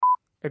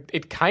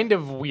It kind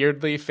of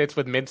weirdly fits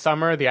with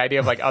Midsummer, the idea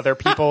of like other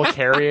people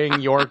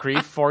carrying your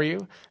grief for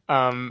you.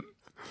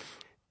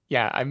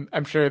 Yeah,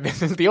 I'm sure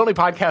this is the only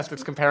podcast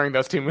that's comparing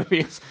those two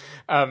movies.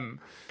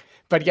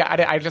 But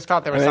yeah, I just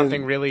thought there was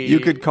something really... You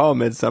could call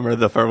Midsummer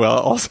The Farewell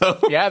also.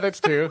 Yeah,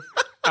 that's true.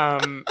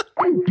 Oh,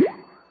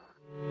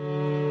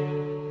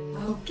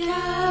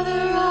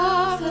 gather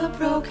up the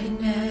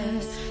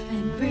brokenness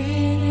and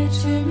bring it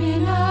to me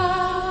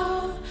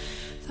now.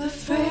 The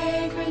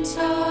fragrance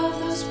of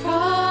those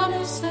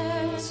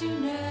promises you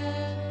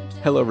never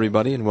did. Hello,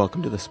 everybody, and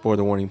welcome to the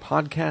Spoiler Warning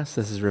Podcast.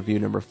 This is review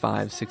number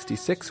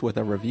 566 with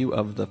a review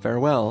of The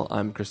Farewell.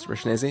 I'm Christopher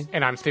Schnese.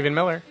 And I'm Stephen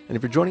Miller. And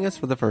if you're joining us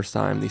for the first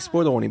time, the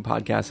Spoiler Warning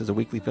Podcast is a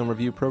weekly film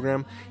review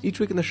program.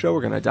 Each week in the show,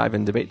 we're going to dive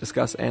in, debate,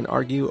 discuss, and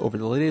argue over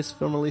the latest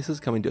film releases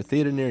coming to a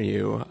theater near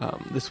you.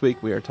 This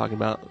week, we are talking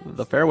about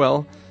The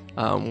Farewell.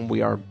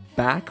 We are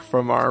back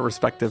from our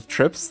respective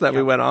trips that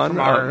we went on. From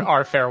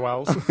our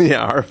farewells.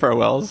 Yeah, our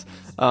farewells.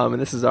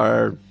 And this is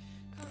our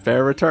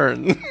fair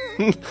return.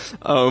 I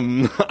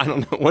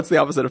don't know. What's the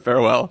opposite of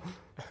farewell?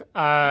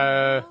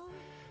 I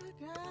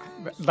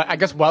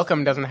guess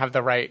welcome doesn't have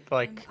the right,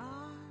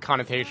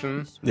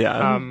 connotation.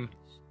 Yeah.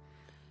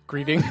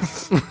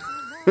 Greetings.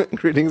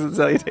 Greetings and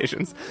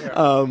salutations.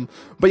 Yeah.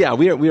 But yeah,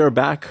 we are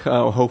back.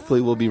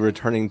 Hopefully we'll be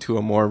returning to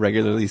a more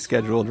regularly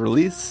scheduled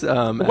release.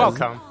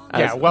 Welcome.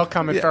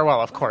 Welcome and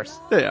farewell, of course.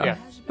 Yeah.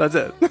 That's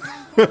it.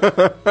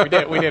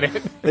 We did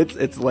it.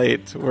 It's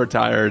late. We're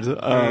tired.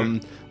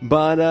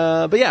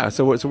 But yeah,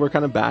 so we're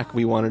kind of back.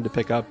 We wanted to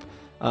pick up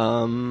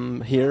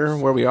here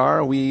where we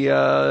are. We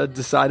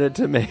decided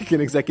to make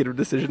an executive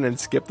decision and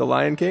skip The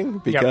Lion King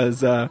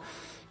because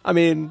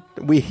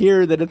we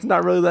hear that it's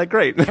not really that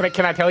great.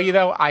 Can I tell you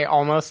though? I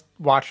almost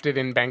watched it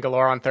in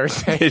Bangalore on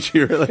Thursday. Did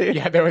you really?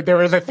 Yeah, there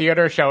was a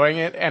theater showing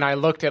it, and I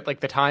looked at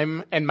the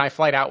time, and my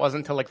flight out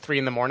wasn't until 3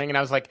 a.m, and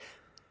I was like,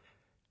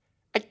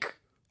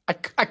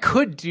 I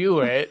could do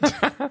it.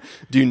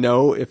 Do you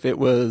know if it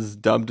was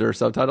dubbed or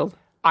subtitled?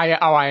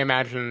 I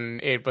imagine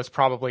it was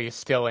probably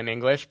still in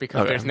English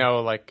because there's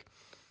no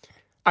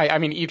I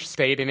mean, each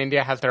state in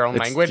India has their own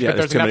language, but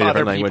there's enough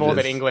other people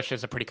that English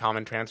is a pretty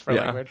common transfer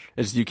language.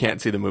 You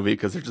can't see the movie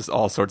because there's just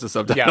all sorts of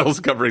subtitles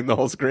covering the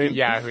whole screen.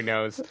 Yeah, who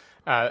knows?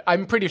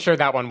 I'm pretty sure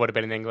that one would have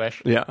been in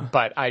English. Yeah.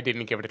 But I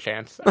didn't give it a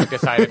chance. I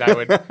decided I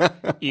would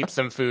eat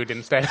some food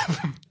instead of,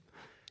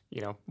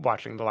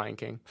 watching The Lion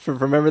King.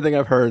 From everything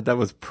I've heard, that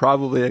was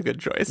probably a good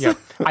choice. Yeah.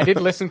 I did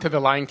listen to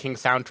the Lion King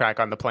soundtrack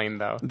on the plane,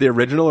 though. The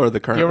original or the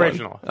current one? The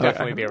original. One?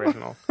 Definitely the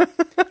original.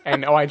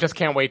 And, I just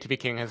can't wait to be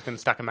king has been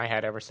stuck in my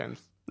head ever since.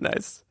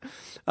 Nice.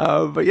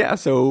 But yeah,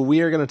 so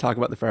we are going to talk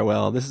about The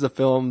Farewell. This is a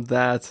film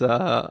that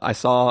I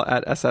saw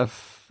at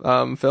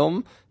SF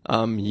Film.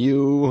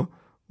 You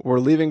were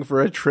leaving for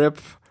a trip.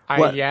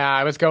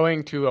 I was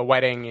going to a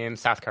wedding in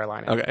South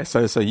Carolina. Okay,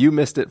 so you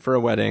missed it for a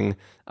wedding.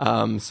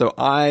 So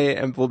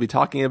will be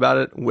talking about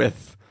it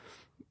with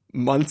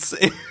months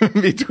in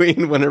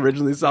between when I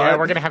originally saw it. Yeah,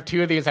 we're going to have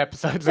 2 of these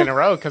episodes in a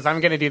row because I'm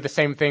going to do the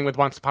same thing with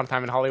Once Upon a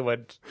Time in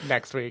Hollywood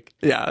next week.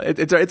 Yeah,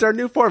 it's our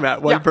new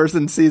format. One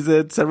person sees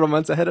it several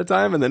months ahead of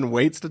time and then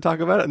waits to talk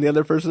about it, and the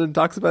other person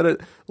talks about it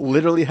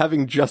literally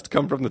having just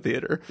come from the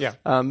theater. Yeah.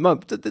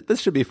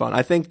 This should be fun.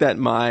 I think that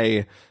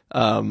my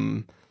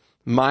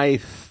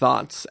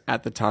thoughts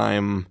at the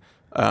time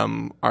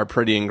are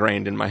pretty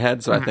ingrained in my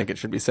head, so I think it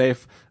should be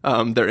safe.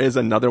 There is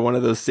another one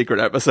of those secret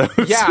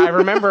episodes. Yeah, I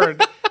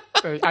remembered.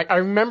 I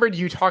remembered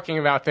you talking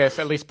about this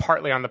at least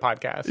partly on the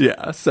podcast.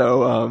 Yeah,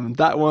 so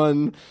that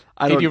one.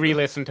 Did you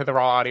re-listen to the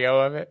raw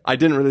audio of it? I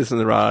didn't re-listen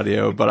to the raw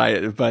audio, but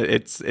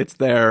it's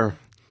there.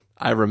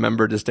 I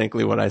remember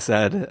distinctly what I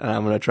said, and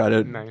I'm going to try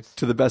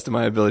to the best of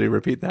my ability,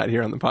 repeat that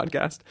here on the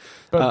podcast.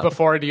 But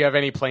before, do you have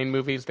any plane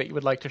movies that you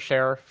would like to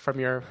share from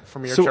your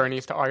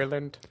journeys to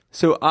Ireland?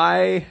 So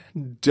I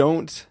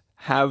don't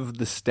have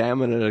the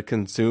stamina to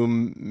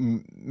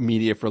consume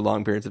media for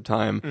long periods of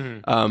time.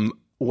 Mm-hmm.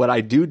 What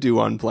I do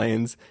on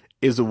planes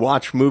is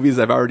watch movies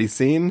I've already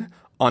seen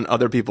on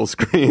other people's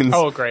screens.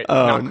 Oh, great.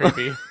 Not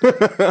creepy.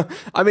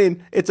 I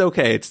mean, it's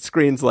okay. It's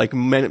screens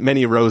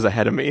many rows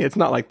ahead of me. It's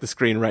not like the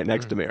screen right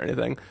next to me or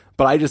anything.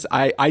 But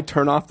I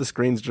turn off the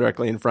screens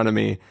directly in front of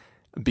me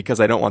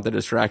because I don't want the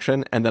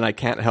distraction, and then I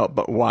can't help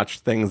but watch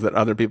things that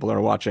other people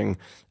are watching.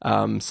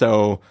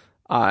 So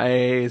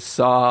I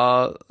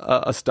saw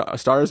A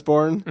Star is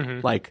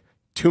Born,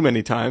 too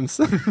many times.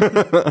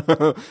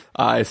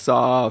 I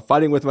saw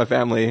Fighting with My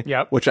Family,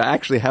 which I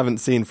actually haven't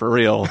seen for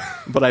real,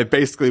 but I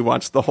basically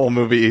watched the whole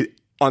movie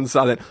on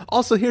silent.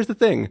 Also, here's the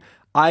thing.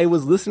 I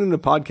was listening to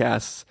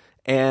podcasts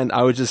and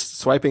I was just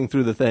swiping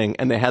through the thing,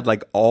 and they had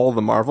all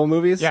the Marvel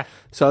movies. Yeah.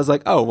 So I was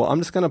like, oh, well, I'm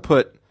just going to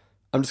put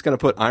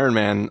Iron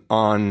Man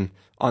on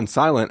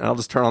silent, and I'll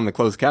just turn on the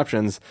closed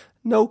captions.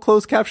 No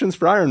closed captions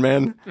for Iron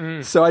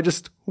Man. So I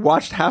just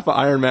watched half of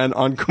Iron Man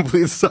on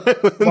complete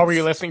silence. What were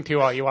you listening to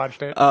while you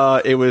watched it?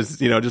 It was,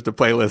 just a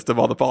playlist of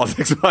all the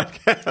politics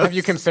podcasts. Have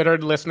you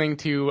considered listening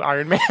to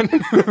Iron Man?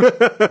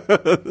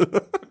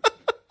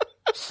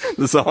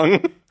 The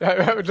song.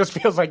 It just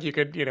feels like you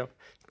could,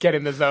 get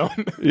in the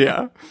zone.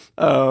 Yeah.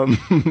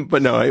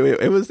 But no,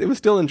 it was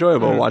still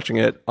enjoyable watching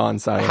it on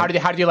silent.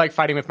 How did you like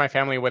Fighting with My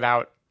Family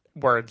without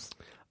words?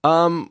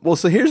 Well,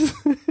 so here's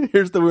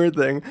the weird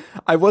thing.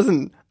 I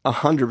wasn't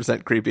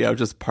 100% creepy. I was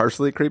just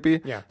partially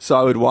creepy. Yeah. So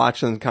I would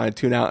watch and kind of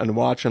tune out and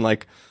watch, and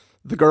like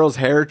the girl's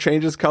hair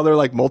changes color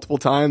like multiple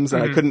times,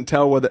 and I couldn't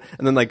tell whether.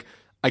 And then like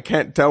I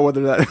can't tell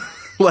whether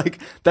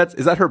that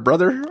is that her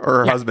brother or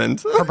her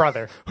husband? Her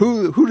brother.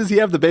 Who does he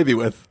have the baby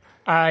with?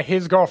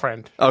 His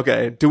girlfriend.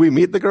 Okay. Do we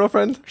meet the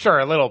girlfriend? Sure,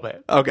 a little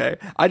bit. Okay.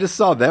 I just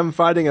saw them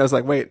fighting. I was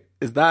like, wait,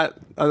 is that?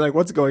 I was like,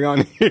 what's going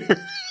on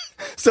here?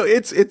 So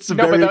it's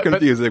very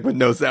confusing with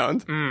no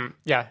sound.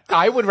 Yeah.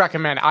 I would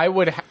recommend,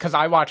 because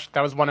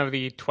that was one of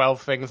the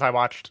 12 things I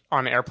watched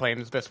on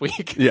airplanes this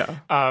week. Yeah.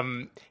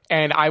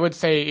 And I would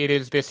say it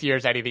is this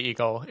year's Eddie the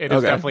Eagle. It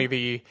is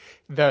definitely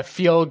the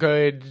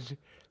feel-good,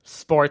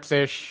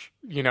 sports-ish,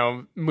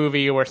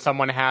 movie where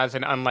someone has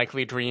an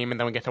unlikely dream and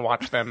then we get to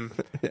watch them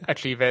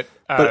achieve it.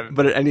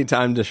 But at any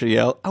time does she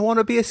yell, I want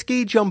to be a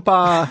ski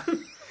jumper?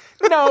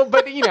 No,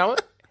 but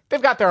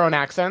they've got their own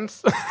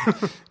accents.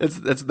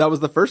 That was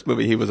the first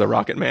movie he was a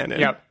Rocket Man in.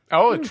 Yep.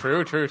 Oh,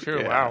 true.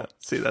 Yeah. Wow.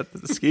 See, that's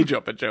a ski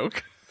jumper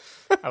joke.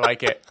 I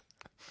like it.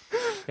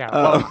 Yeah.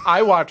 Well,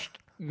 I watched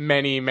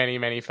many, many,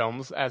 many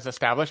films as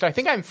established. I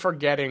think I'm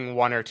forgetting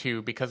one or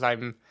two because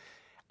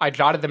I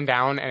jotted them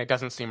down and it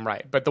doesn't seem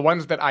right. But the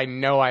ones that I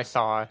know I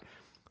saw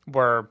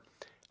were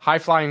High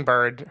Flying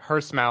Bird,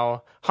 Her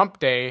Smell, Hump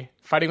Day,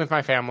 Fighting with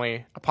My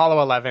Family,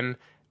 Apollo 11.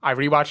 I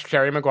rewatched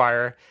Jerry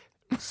Maguire,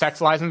 Sex,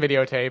 Lies, and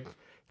Videotape,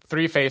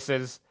 Three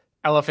Faces,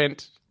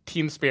 Elephant,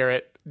 Teen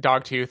Spirit,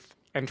 Dogtooth,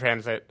 and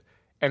Transit.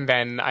 And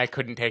then I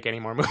couldn't take any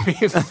more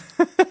movies.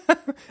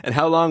 And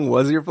how long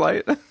was your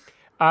flight?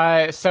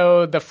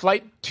 So the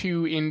flight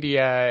to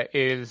India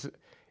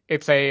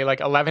it's a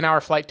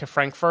 11-hour flight to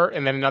Frankfurt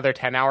and then another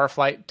 10-hour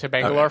flight to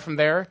Bangalore from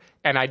there.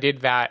 And I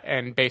did that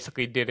and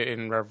basically did it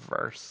in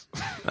reverse.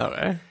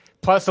 Okay.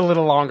 Plus a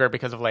little longer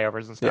because of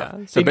layovers and stuff.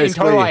 Yeah. So in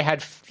total, I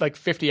had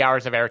 50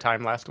 hours of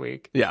airtime last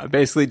week. Yeah.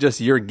 Basically just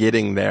your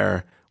getting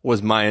there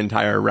was my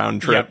entire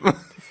round trip. Yep.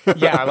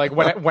 Yeah, like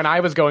when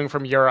I was going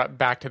from Europe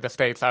back to the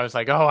States, I was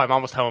like, oh, I'm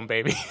almost home,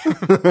 baby.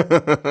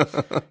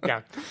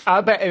 Yeah.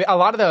 But a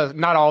lot of those,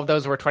 not all of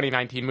those were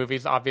 2019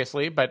 movies,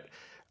 obviously, but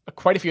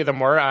quite a few of them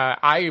were.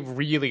 I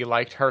really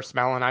liked Her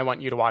Smell, and I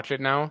want you to watch it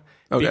now.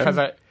 Okay. Because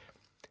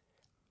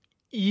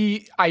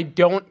I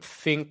don't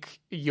think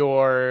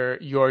your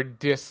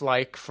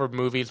dislike for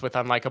movies with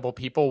unlikable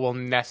people will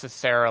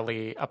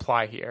necessarily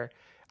apply here.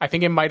 I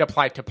think it might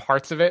apply to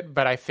parts of it,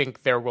 but I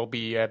think there will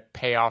be a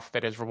payoff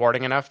that is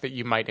rewarding enough that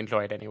you might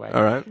enjoy it anyway.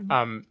 All right.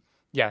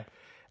 Yeah.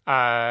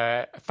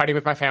 Fighting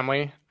with My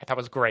Family, I thought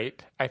was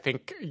great. I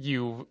think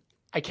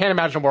I can't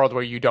imagine a world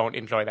where you don't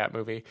enjoy that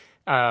movie.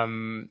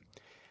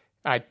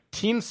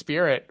 Teen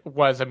Spirit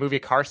was a movie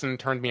Carson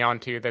turned me on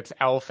to that's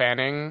Elle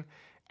Fanning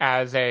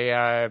as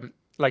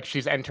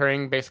she's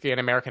entering basically an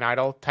American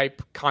Idol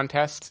type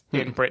contest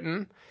in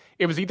Britain.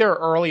 It was either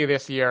early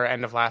this year or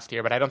end of last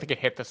year, but I don't think it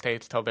hit the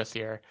States till this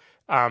year.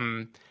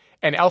 And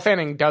Elle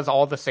Fanning does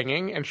all the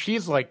singing, and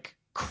she's like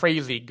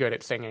crazy good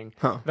at singing.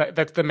 Huh.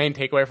 That's the main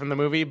takeaway from the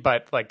movie,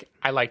 but like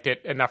I liked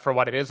it enough for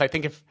what it is. I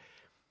think if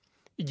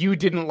you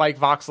didn't like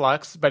Vox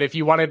Lux, but if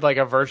you wanted like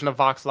a version of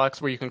Vox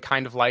Lux where you can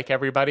kind of like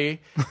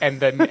everybody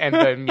and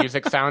the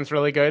music sounds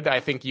really good,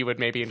 I think you would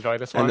maybe enjoy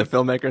this one. And the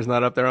filmmaker's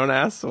not up their own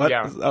ass? What?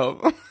 Yeah.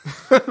 Oh.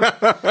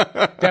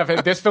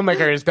 This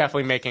filmmaker is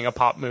definitely making a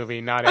pop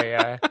movie, not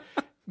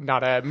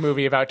a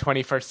movie about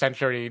 21st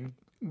century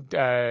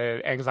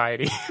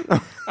anxiety.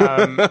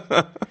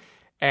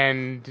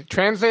 And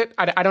Transit,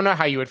 I don't know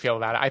how you would feel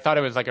about it. I thought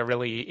it was like a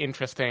really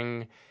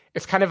interesting.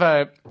 It's kind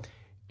of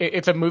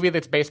it's a movie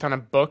that's based on a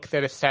book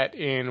that is set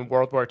in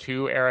World War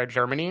II era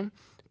Germany,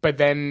 but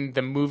then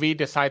the movie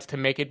decides to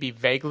make it be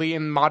vaguely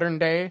in modern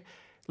day.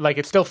 Like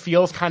it still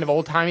feels kind of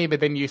old timey, but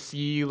then you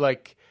see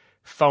like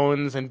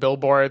phones and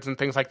billboards and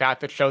things like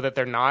that show that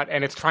they're not,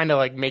 and it's trying to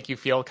like make you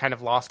feel kind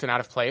of lost and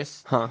out of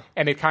place. Huh.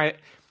 And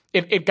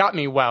it got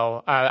me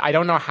well. I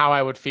don't know how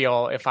I would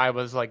feel if I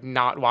was like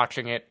not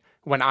watching it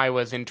when I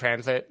was in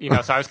transit,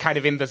 so I was kind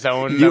of in the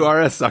zone. You are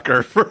a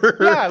sucker for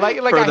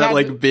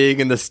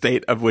being in the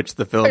state of which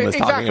the film is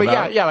talking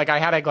about. Yeah. Like I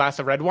had a glass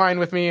of red wine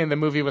with me, and the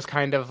movie was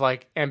kind of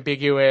like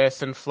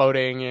ambiguous and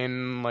floating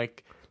in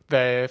like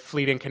the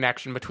fleeting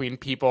connection between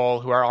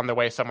people who are on their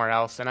way somewhere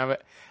else. And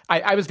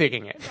I was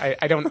digging it.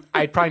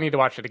 I probably need to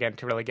watch it again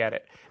to really get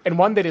it. And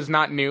one that is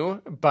not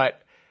new,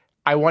 but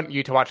I want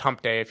you to watch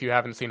Hump Day if you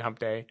haven't seen Hump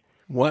Day.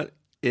 What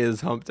is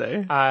Hump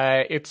Day?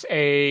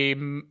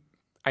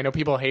 I know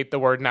people hate the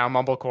word now,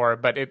 mumblecore,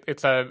 but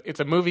it's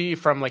a movie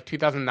from like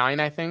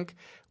 2009, I think,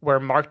 where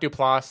Mark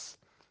Duplass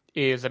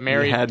is a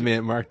married. You had me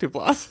at Mark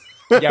Duplass.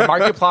 Yeah,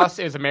 Mark Duplass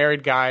is a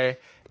married guy.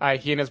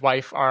 He and his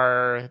wife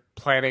are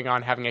planning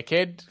on having a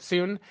kid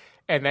soon,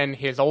 and then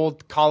his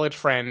old college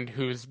friend,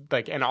 who's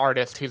like an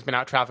artist who's been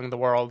out traveling the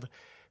world,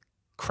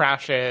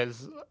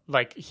 crashes.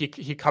 Like he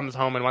comes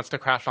home and wants to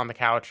crash on the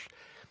couch,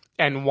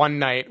 And one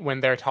night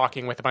when they're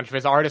talking with a bunch of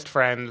his artist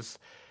friends,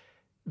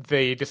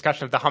 the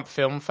discussion of the Hump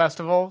Film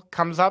Festival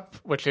comes up,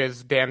 which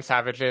is Dan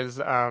Savage's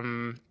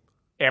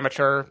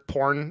amateur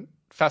porn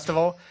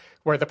festival,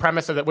 where the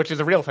premise of it, which is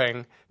a real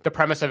thing, the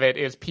premise of it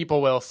is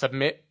people will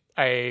submit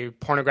a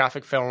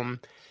pornographic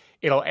film,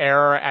 it'll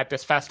air at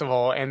this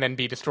festival, and then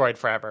be destroyed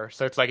forever.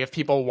 So it's like if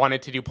people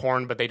wanted to do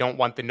porn, but they don't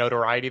want the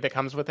notoriety that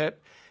comes with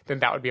it, then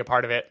that would be a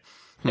part of it.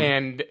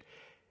 And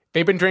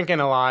they've been drinking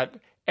a lot,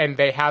 and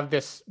they have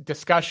this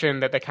discussion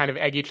that they kind of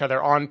egg each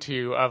other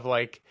onto of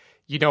like,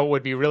 you know, what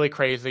would be really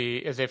crazy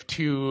is if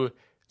two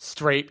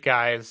straight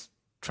guys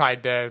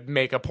tried to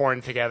make a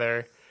porn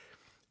together.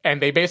 And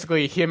they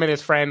basically, him and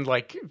his friend,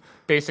 like,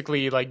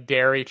 basically, like,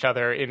 dare each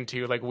other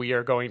into, like, we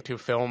are going to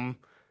film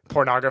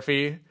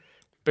pornography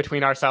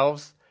between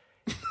ourselves.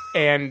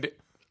 And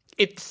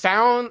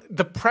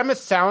the premise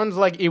sounds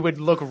like it would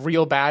look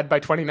real bad by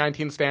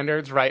 2019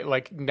 standards, right?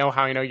 Like, Know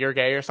How I Know You're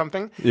Gay or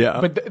something.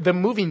 Yeah. But the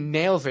movie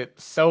nails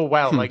it so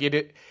well. Like,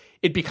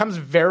 it becomes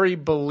very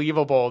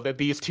believable that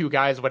these two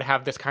guys would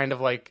have this kind of,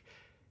 like,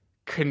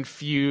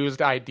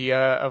 confused idea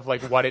of,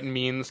 like, what it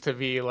means to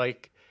be,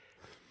 like,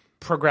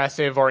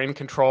 progressive or in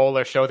control,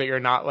 or show that you're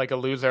not like a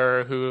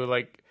loser who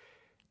like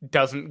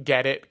doesn't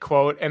get it,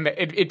 quote. And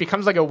it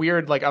becomes like a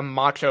weird, like a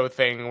macho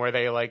thing where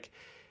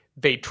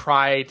they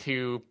try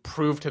to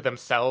prove to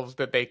themselves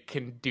that they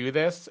can do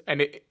this,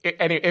 and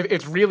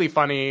it's really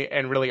funny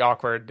and really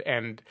awkward,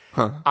 and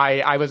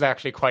I was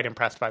actually quite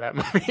impressed by that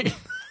movie.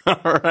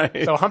 All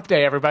right. So Hump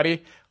Day,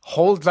 everybody,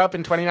 holds up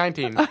in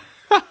 2019.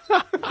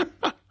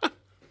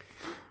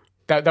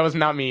 That was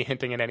not me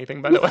hinting at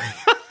anything, by the way.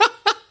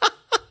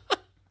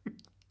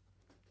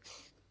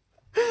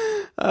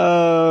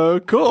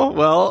 Cool.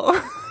 Well,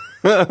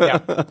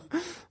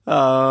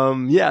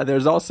 Yeah.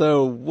 There's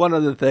also one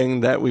other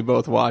thing that we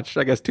both watched.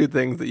 I guess two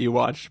things that you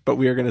watched, but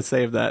we are going to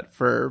save that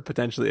for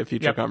potentially a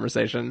future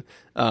conversation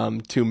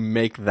to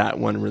make that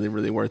one really,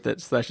 really worth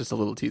it. So that's just a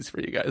little tease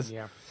for you guys.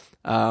 Yeah.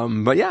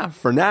 But yeah,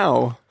 for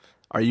now,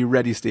 are you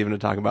ready, Stephen, to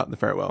talk about The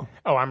Farewell?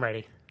 Oh, I'm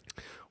ready.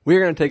 We're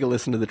going to take a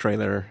listen to the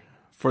trailer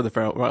for The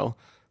Farewell,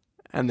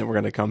 and then we're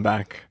going to come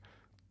back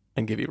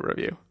and give you a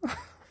review.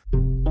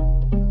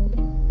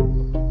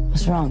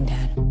 What's wrong,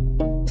 Dad?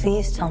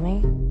 Please tell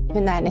me.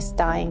 Your nan is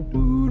dying.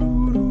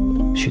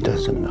 She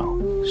doesn't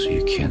know, so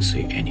you can't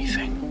say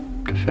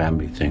anything. The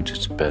family thinks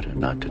it's better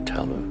not to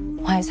tell her.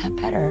 Why is that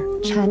better?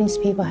 Chinese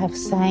people have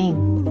saying,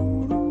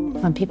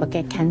 when people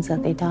get cancer,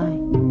 they die.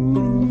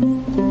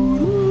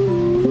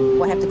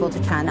 We have to go to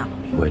China.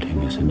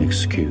 Wedding is an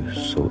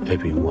excuse so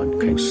everyone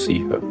can see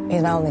her.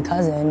 He's my only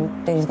cousin.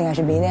 Did you think I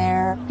should be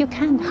there? You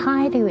can't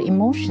hide your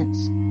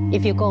emotions.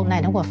 If you go,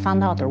 奶奶 will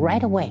find out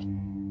right away.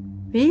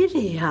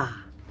 Really 呀？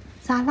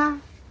咋啦？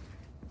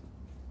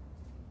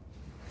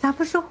咋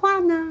不说话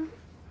呢？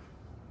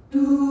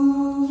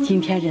今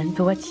天人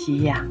多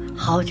齐呀，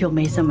好久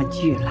没这么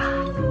聚了，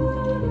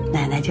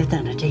奶奶就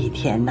等着这一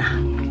天呐。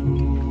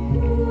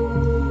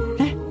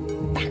来，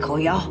大口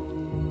咬，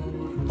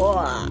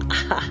哇！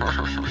哈哈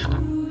哈哈！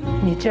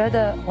你觉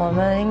得我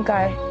们应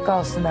该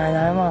告诉奶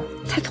奶吗？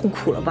太痛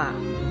苦了吧？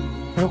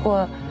如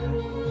果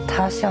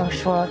她想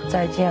说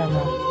再见呢？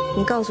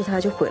你告诉她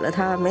就毁了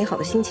她美好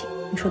的心情。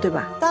你说对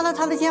吧？搭到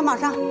他的肩膀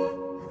上。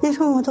你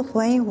说我都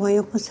怀疑我也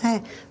不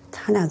在，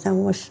他俩在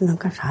卧室能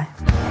干啥呀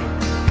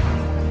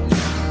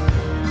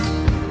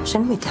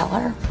Shouldn't we tell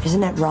her?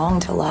 Isn't it wrong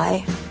to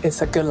lie?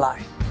 It's a good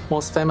lie.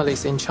 Most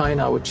families in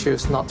China would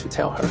choose not to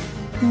tell her.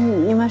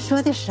 你们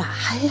说的啥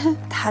呀？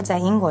她在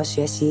英国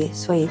学习，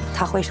所以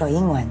她会说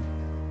英文。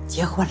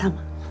结婚了吗？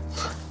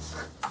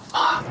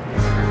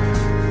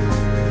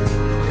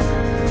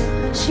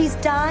 She's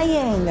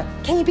dying.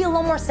 Can you be a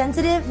little more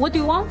sensitive? What do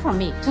you want from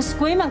me? To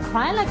scream and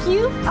cry like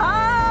you?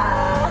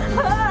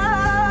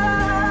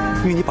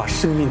 因为你把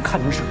生命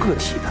看成是个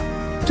体的，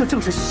这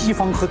正是西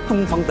方和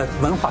东方的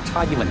文化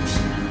差异问题。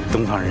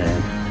东方人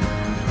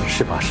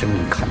是把生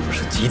命看作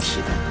是集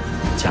体的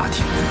家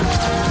庭。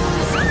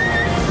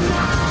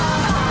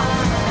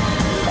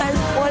I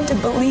want to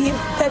believe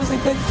that's a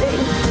good thing.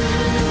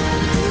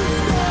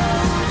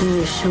 因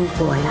为生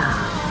活呀，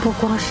不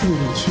光是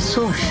你去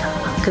做什么，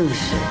更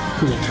是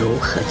你如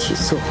何去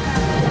做。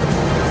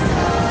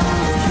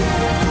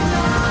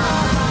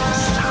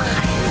傻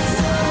孩子！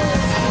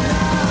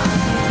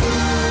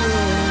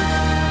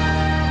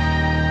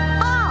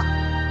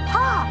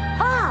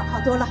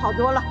好多了，好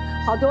多了，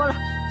好多了，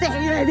再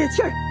来点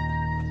气儿，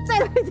再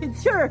来点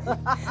气儿。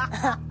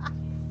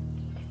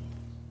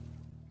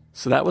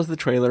So that was the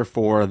trailer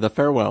for The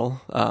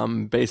Farewell.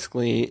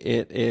 Basically,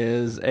 it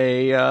is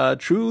a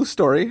true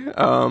story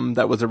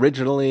that was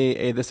originally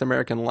a This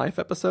American Life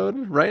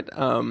episode, right?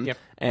 Yep.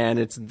 And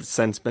it's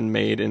since been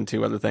made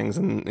into other things,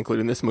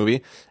 including this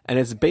movie. And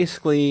it's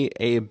basically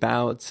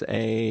about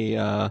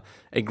a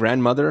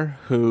grandmother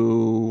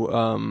who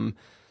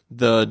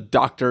the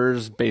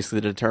doctors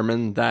basically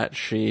determine that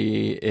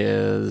she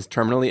is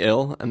terminally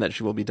ill and that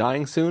she will be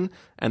dying soon,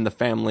 and the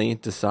family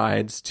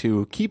decides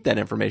to keep that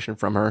information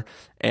from her,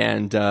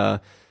 and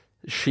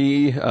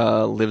she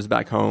lives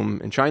back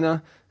home in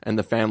China, and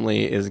the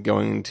family is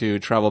going to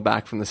travel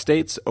back from the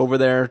States over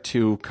there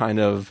to kind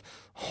of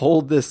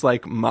hold this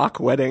like mock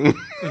wedding,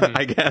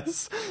 I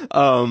guess,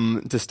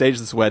 to stage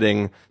this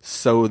wedding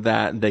so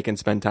that they can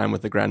spend time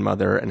with the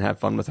grandmother and have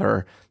fun with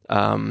her,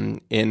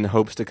 in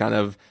hopes to kind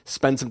of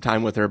spend some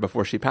time with her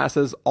before she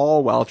passes,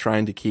 all while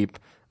trying to keep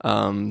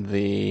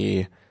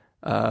the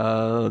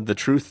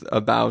truth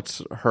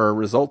about her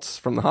results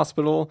from the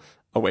hospital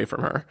away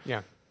from her.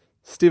 Yeah.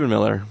 Stephen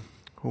Miller,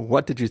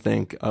 what did you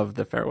think of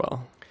The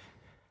Farewell?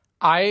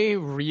 I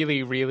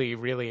really, really,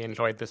 really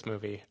enjoyed this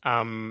movie.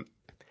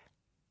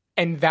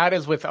 And that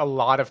is with a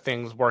lot of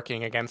things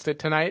working against it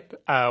tonight.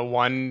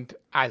 One,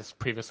 as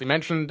previously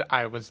mentioned,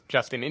 I was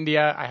just in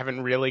India. I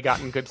haven't really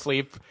gotten good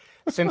sleep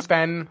since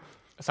then.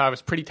 So I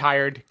was pretty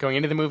tired going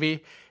into the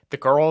movie. The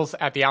girls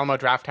at the Alamo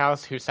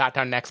Drafthouse who sat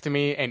down next to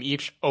me and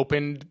each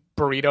opened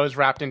burritos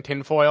wrapped in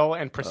tinfoil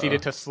and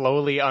proceeded to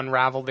slowly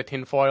unravel the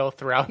tinfoil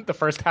throughout the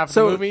first half of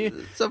the movie.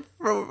 So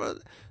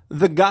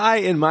the guy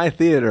in my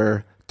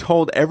theater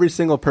told every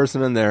single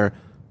person in there,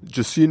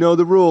 just so you know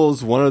the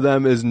rules, one of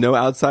them is no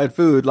outside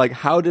food. Like,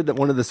 how did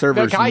one of the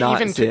servers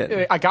not see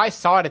it? A guy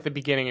saw it at the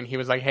beginning and he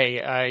was like,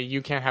 hey,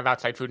 you can't have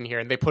outside food in here.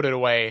 And they put it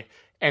away.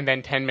 And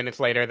then 10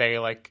 minutes later, they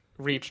like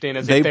reached in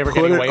as if they were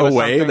getting away with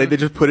something. Like, they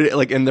just put it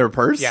like in their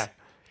purse? Yeah.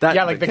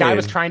 The guy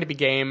was trying to be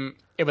game.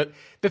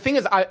 The thing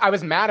is, I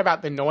was mad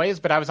about the noise,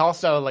 but I was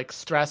also like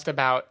stressed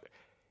about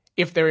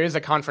if there is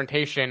a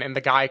confrontation and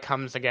the guy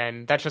comes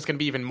again, that's just going to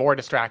be even more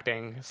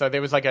distracting. So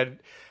there was like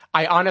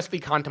I honestly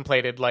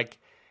contemplated like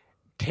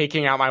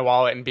taking out my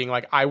wallet and being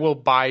like, I will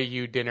buy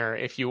you dinner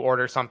if you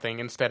order something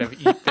instead of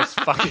eat this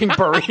fucking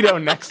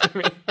burrito next to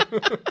me.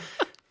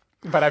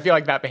 But I feel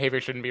like that behavior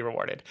shouldn't be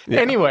rewarded. Yeah.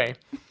 Anyway,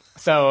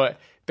 so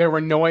there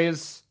were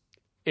noise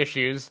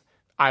issues.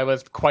 I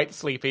was quite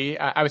sleepy.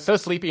 I was so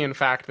sleepy, in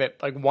fact,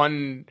 that like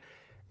one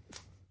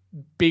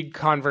big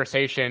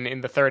conversation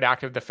in the third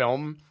act of the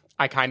film,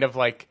 I kind of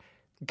like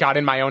got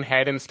in my own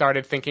head and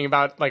started thinking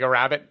about like a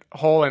rabbit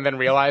hole, and then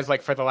realized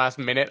like for the last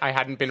minute I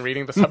hadn't been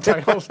reading the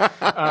subtitles.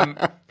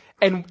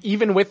 And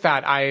even with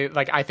that,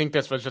 I think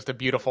this was just a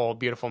beautiful,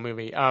 beautiful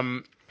movie.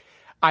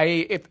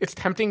 It's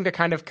tempting to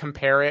kind of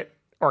compare it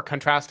or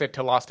contrast it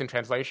to Lost in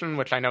Translation,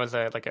 which I know is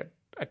a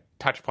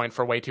touch point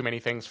for way too many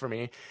things for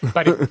me.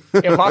 But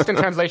if Lost in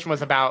Translation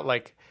was about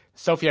like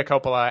Sofia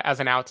Coppola as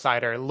an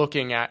outsider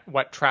looking at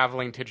what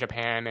traveling to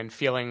Japan and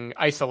feeling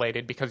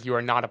isolated because you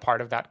are not a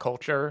part of that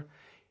culture,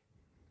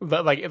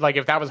 like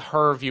if that was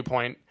her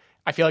viewpoint,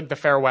 I feel like The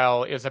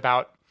Farewell is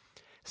about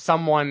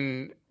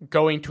someone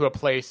going to a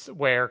place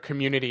where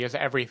community is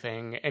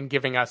everything and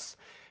giving us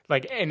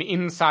like an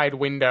inside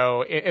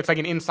window. It's like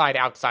an inside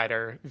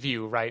outsider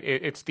view, right?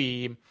 It's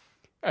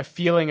a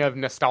feeling of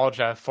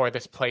nostalgia for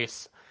this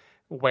place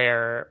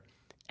where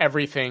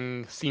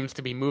everything seems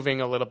to be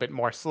moving a little bit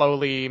more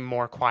slowly,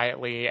 more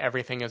quietly.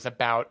 Everything is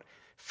about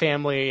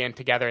family and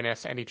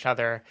togetherness and each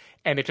other.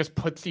 And it just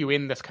puts you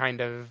in this kind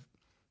of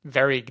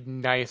very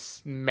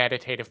nice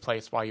meditative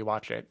place while you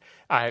watch it.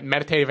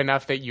 Meditative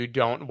enough that you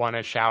don't want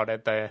to shout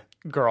at the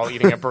girl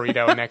eating a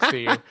burrito next to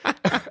you.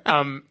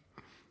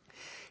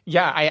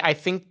 I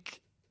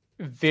think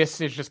this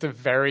is just a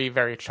very,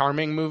 very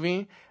charming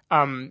movie.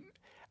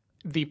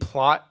 The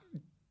plot,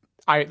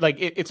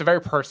 it's a very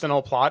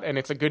personal plot, and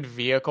it's a good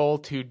vehicle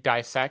to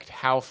dissect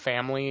how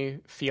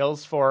family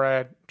feels for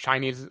a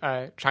Chinese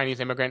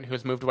immigrant who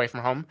has moved away from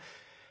home.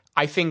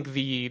 I think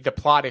the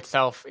plot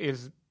itself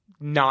is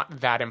not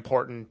that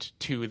important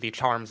to the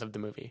charms of the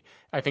movie.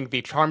 I think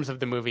the charms of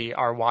the movie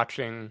are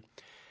watching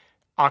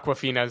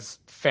Awkwafina's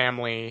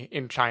family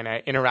in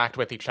China interact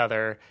with each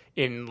other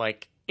in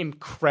like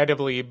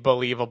incredibly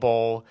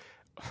believable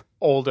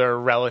older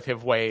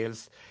relative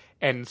ways,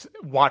 and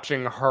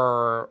watching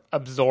her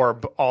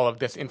absorb all of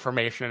this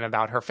information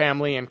about her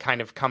family and kind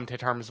of come to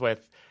terms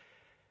with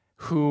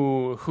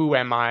who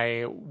am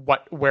I,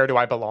 where do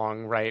I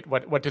belong, right?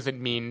 What does it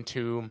mean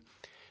to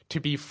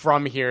be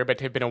from here but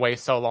to have been away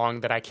so long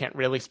that I can't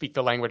really speak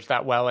the language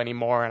that well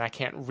anymore, and I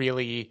can't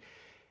really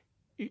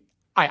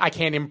I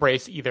can't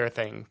embrace either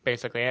thing,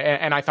 basically.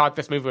 And I thought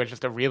this movie was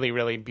just a really,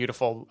 really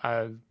beautiful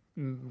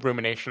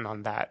rumination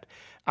on that.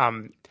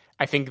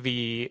 I think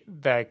the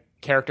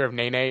character of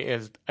Nene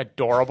is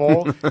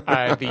adorable.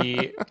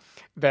 The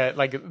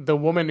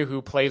woman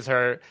who plays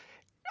her,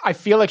 I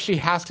feel like she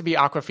has to be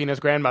Awkwafina's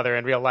grandmother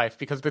in real life,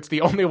 because that's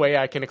the only way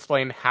I can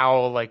explain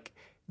how like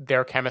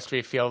their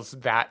chemistry feels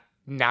that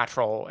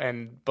natural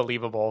and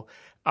believable.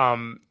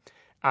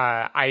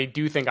 I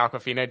do think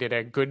Awkwafina did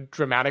a good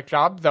dramatic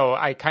job, though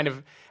I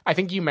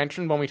think you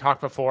mentioned when we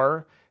talked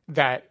before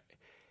that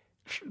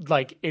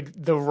like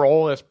the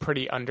role is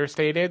pretty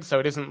understated, so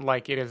it isn't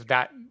like it is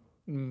that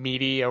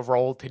meaty a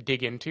role to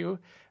dig into.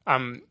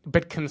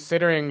 But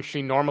considering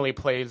she normally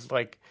plays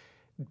like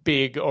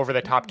big over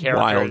the top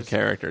characters, wild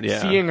character,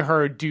 yeah. Seeing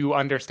her do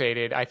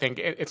understated, I think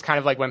it's kind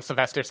of like when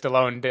Sylvester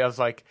Stallone does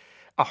like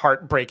a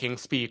heartbreaking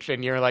speech,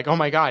 and you're like, oh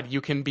my god,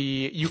 you can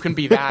be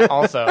that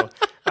also.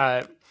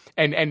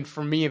 And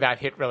for me, that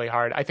hit really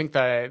hard. I think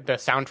the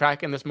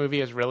soundtrack in this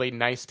movie is really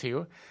nice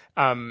too.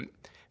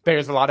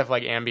 there's a lot of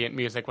like ambient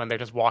music when they're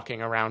just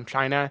walking around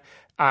China.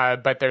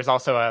 But there's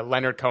also a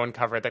Leonard Cohen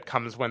cover that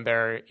comes when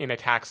they're in a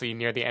taxi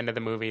near the end of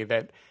the movie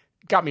that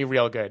got me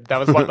real good. That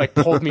was what like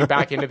pulled me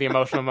back into the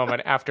emotional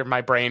moment after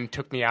my brain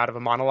took me out of a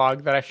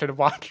monologue that I should have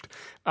watched.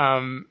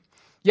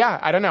 Yeah,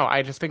 I don't know.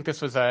 I just think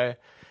this was a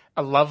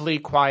lovely,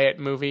 quiet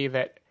movie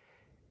that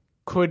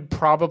could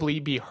probably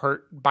be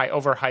hurt by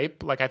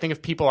overhype. Like, I think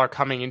if people are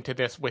coming into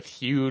this with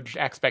huge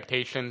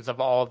expectations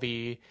of all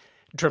the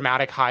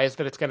dramatic highs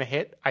that it's going to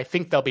hit, I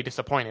think they'll be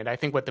disappointed. I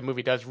think what the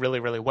movie does really,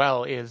 really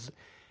well is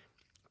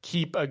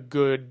keep a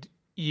good,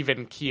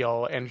 even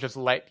keel and just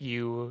let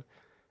you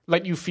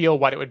feel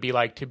what it would be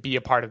like to be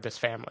a part of this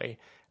family.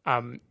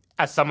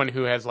 As someone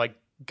who has like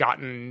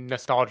gotten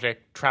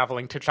nostalgic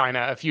traveling to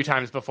China a few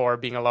times before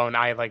being alone,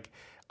 I like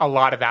a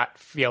lot of that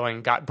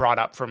feeling got brought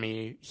up for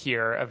me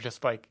here of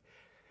just like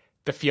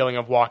the feeling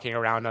of walking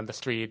around on the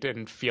street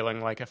and feeling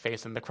like a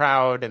face in the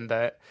crowd. And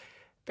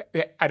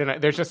I don't know,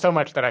 there's just so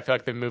much that I feel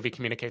like the movie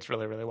communicates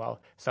really, really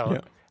well. So yeah.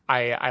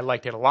 I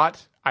liked it a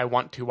lot. I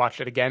want to watch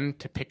it again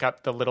to pick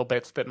up the little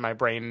bits that my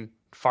brain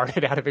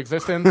farted out of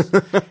existence.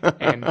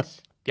 And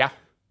yeah,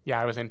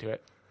 I was into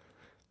it.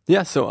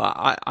 Yeah, so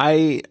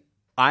I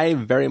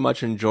very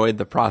much enjoyed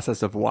the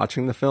process of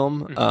watching the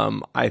film.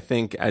 Mm-hmm. I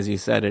think, as you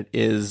said, it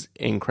is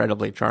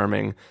incredibly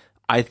charming.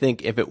 I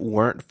think if it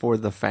weren't for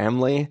the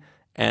family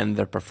and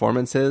their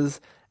performances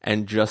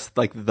and just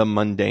like the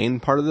mundane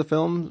part of the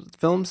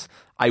films,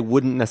 I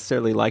wouldn't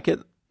necessarily like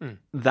it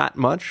that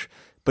much.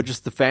 But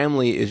just the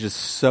family is just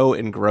so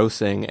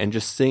engrossing, and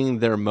just seeing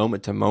their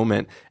moment to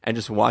moment and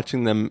just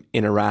watching them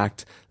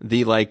interact.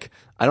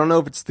 I don't know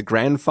if it's the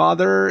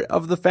grandfather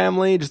of the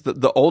family, just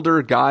the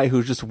older guy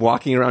who's just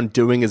walking around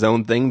doing his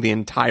own thing the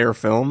entire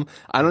film.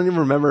 I don't even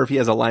remember if he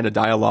has a line of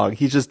dialogue.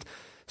 He's just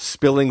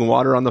spilling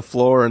water on the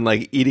floor and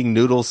like eating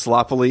noodles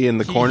sloppily in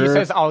the corner. He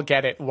says, "I'll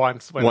get it"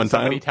 once when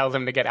somebody tells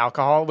him to get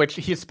alcohol, which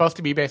he's supposed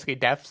to be basically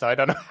deaf, so I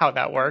don't know how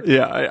that works.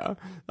 Yeah.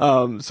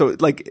 So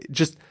like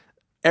just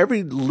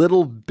every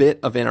little bit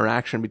of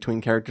interaction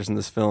between characters in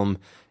this film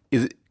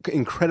is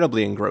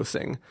incredibly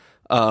engrossing.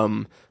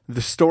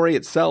 The story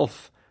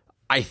itself,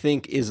 I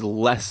think, is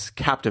less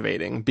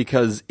captivating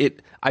because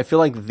I feel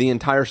like the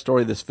entire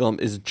story of this film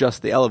is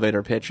just the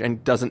elevator pitch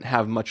and doesn't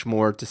have much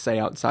more to say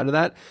outside of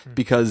that,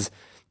 because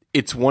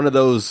it's one of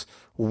those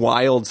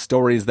wild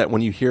stories that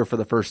when you hear for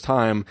the first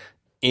time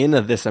in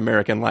a This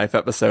American Life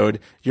episode,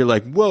 you're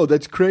like, whoa,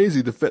 that's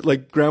crazy.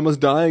 Like grandma's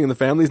dying and the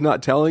family's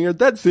not telling her.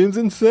 That seems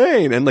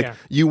insane. And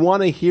you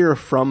want to hear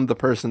from the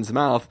person's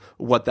mouth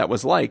what that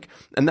was like.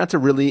 And that's a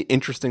really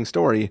interesting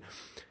story.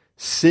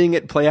 Seeing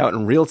it play out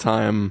in real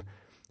time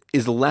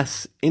is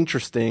less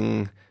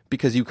interesting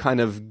because you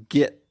kind of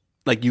get,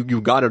 like, you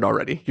got it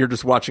already. You're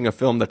just watching a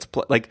film that's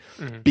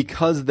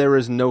because there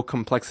is no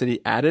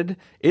complexity added.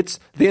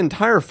 The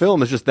entire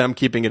film is just them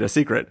keeping it a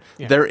secret.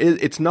 Yeah.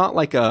 It's not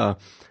like a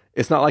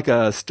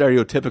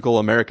stereotypical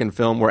American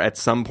film where at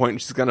some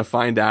point she's going to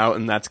find out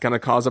and that's going to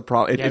cause a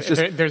problem.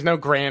 There's no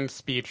grand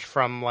speech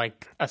from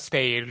like a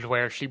stage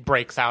where she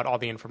breaks out all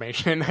the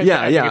information. I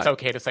think it's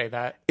okay to say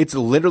that. It's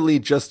literally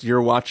just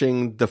you're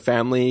watching the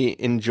family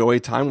enjoy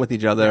time with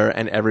each other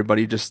and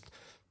everybody just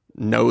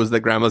knows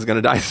that grandma's going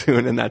to die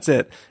soon and that's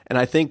it. And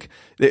I think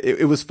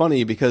it was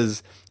funny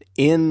because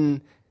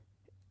in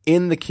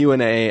the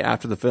Q&A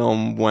after the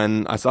film,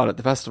 when I saw it at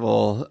the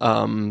festival,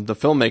 the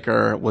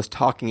filmmaker was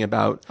talking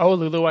about... Oh,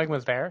 Lulu Wang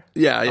was there?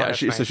 Yeah.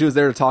 Nice. So she was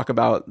there to talk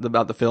about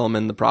the film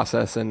and the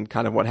process and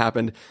kind of what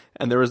happened.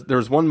 And there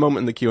was one moment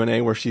in the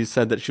Q&A where she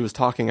said that she was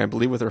talking, I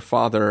believe, with her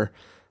father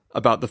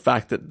about the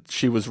fact that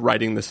she was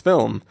writing this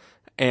film.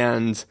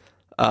 And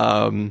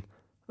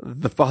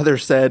the father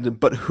said,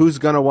 but who's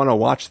going to want to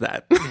watch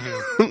that?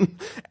 Mm-hmm.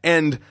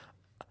 And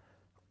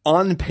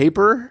on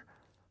paper,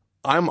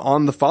 I'm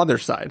on the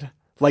father's side.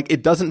 Like,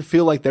 it doesn't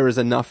feel like there is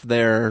enough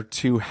there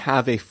to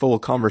have a full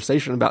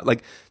conversation about.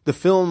 Like, the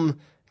film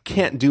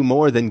can't do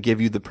more than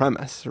give you the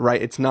premise, right?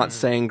 It's not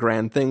saying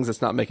grand things.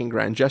 It's not making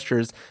grand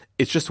gestures.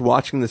 It's just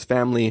watching this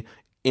family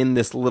in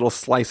this little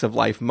slice of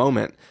life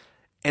moment.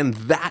 And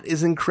that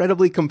is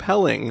incredibly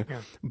compelling. Yeah.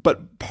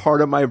 But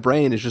part of my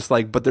brain is just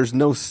like, but there's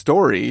no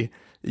story.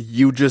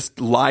 You just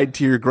lied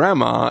to your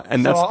grandma,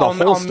 and that's the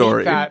whole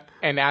story. I'll meet that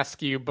and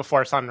ask you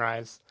before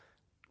sunrise.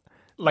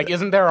 Like,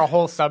 isn't there a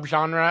whole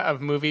subgenre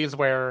of movies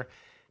where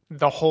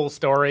the whole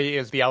story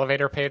is the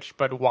elevator pitch,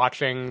 but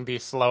watching the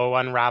slow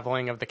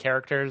unraveling of the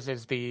characters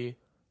is the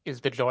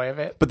joy of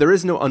it? But there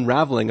is no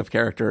unraveling of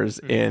characters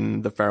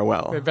in The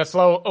Farewell. The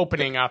slow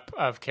opening up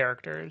of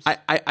characters.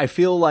 I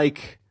feel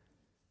like...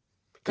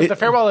 Because The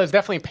Farewell is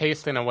definitely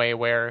paced in a way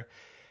where,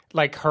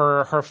 like,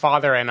 her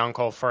father and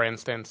uncle, for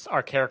instance,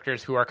 are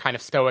characters who are kind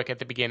of stoic at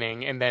the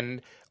beginning, and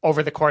then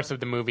over the course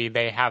of the movie,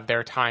 they have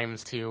their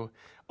times to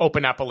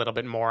open up a little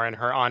bit more, and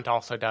her aunt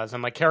also does.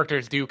 And like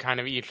characters do kind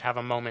of each have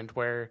a moment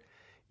where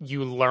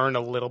you learn a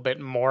little bit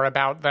more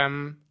about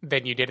them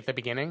than you did at the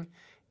beginning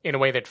in a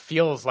way that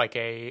feels like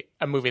a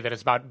movie that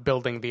is about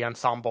building the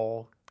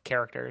ensemble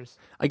characters.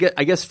 I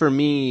guess for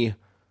me,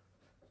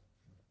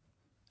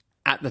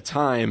 at the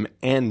time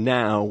and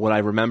now, what I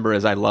remember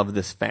is I love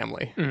this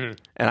family and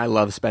I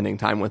love spending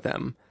time with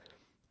them.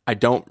 I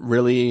don't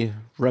really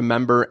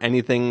remember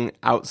anything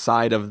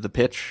outside of the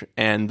pitch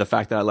and the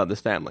fact that I love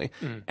this family.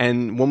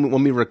 And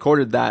when we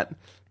recorded that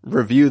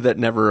review that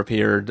never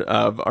appeared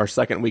of our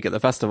second week at the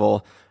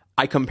festival,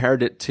 I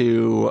compared it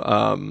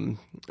to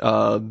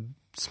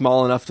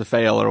Small Enough to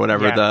Fail or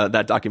whatever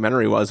that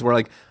documentary was, where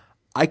like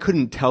I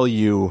couldn't tell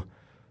you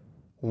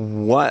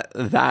what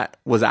that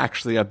was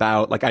actually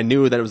about. Like I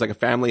knew that it was like a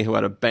family who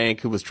had a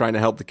bank who was trying to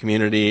help the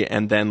community,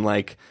 and then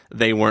like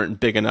they weren't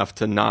big enough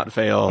to not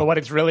fail. But what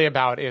it's really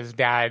about is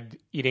dad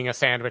eating a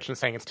sandwich and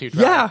saying it's too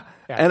dry.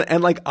 Yeah.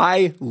 And like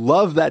I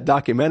love that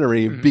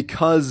documentary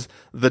because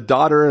the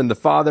daughter and the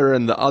father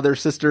and the other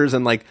sisters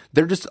and like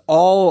they're just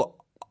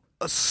all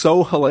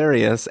so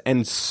hilarious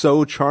and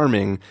so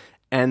charming.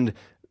 And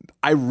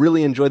I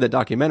really enjoyed that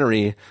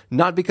documentary,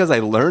 not because I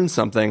learned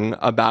something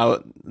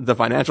about the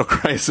financial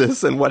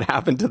crisis and what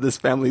happened to this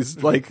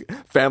family's like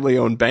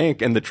family-owned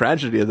bank and the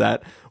tragedy of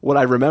that. What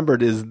I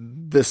remembered is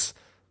this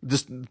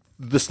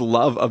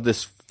love of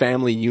this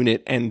family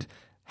unit and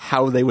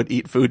how they would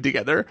eat food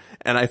together.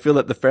 And I feel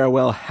that The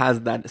Farewell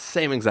has that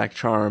same exact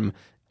charm,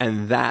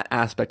 and that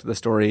aspect of the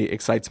story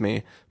excites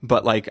me.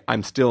 But like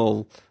I'm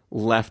still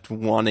left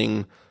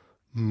wanting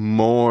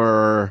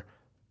more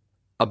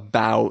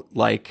about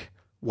like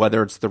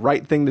whether it's the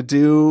right thing to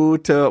do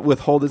to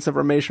withhold this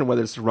information,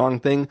 whether it's the wrong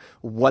thing,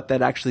 what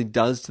that actually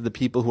does to the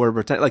people who are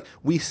pretending. Like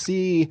we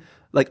see,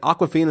 like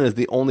Awkwafina is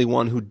the only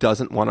one who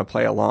doesn't want to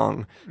play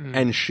along.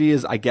 And she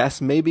is, I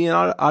guess, maybe an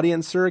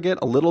audience surrogate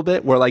a little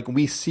bit, where like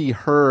we see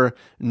her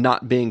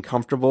not being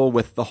comfortable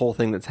with the whole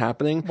thing that's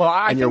happening. Well,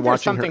 I and think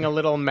there's something a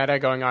little meta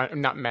going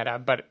on. Not meta,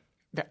 but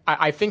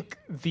I think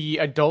the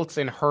adults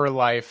in her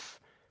life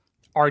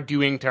are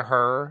doing to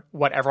her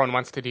what everyone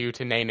wants to do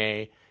to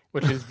Nene,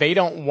 which is they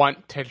don't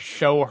want to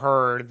show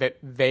her that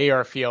they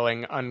are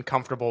feeling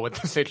uncomfortable with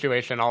the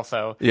situation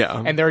also.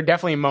 Yeah. And there are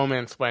definitely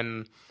moments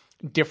when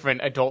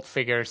different adult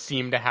figures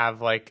seem to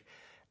have like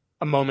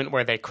a moment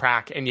where they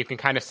crack, and you can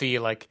kind of see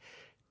like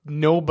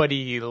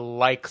nobody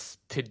likes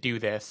to do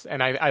this.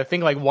 And I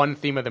think like one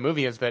theme of the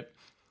movie is that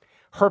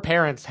her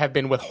parents have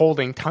been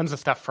withholding tons of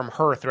stuff from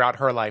her throughout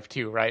her life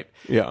too, right?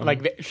 Yeah.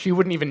 Like she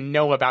wouldn't even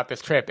know about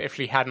this trip if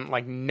she hadn't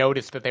like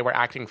noticed that they were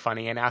acting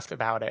funny and asked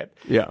about it.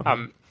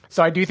 Yeah.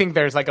 So I do think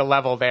there's like a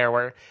level there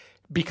where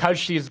because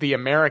she's the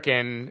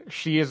American,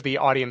 she is the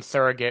audience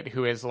surrogate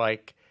who is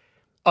like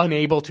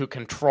unable to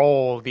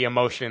control the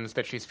emotions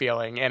that she's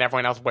feeling, and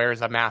everyone else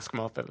wears a mask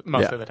most of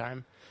the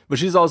time. But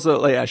she's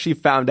also like, she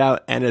found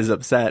out and is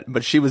upset,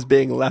 but she was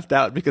being left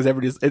out because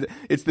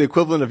it's the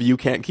equivalent of you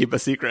can't keep a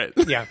secret.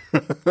 Yeah.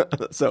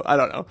 So I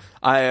don't know.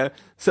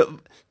 So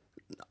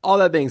all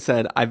that being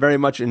said, I very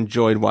much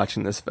enjoyed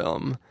watching this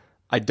film.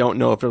 I don't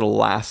know if it'll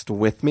last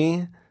with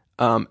me.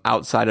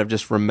 Outside of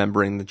just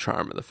remembering the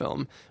charm of the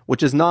film,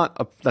 which is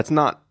that's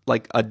not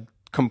like a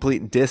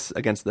complete diss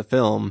against the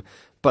film,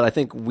 but I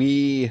think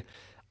when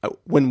I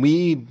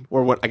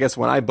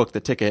booked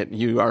the ticket,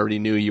 you already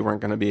knew you weren't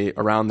going to be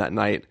around that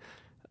night.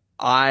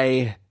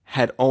 I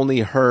had only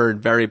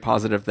heard very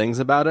positive things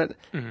about it,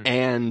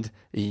 and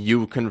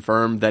you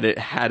confirmed that it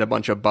had a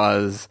bunch of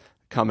buzz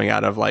coming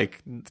out of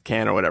like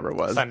Cannes or whatever it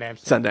was.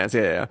 Sundance,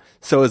 yeah.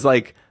 So it's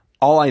like,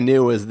 all I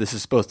knew is this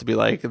is supposed to be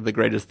like the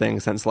greatest thing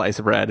since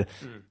sliced bread.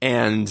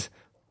 And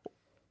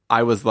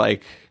I was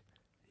like,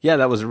 yeah,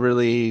 that was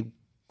really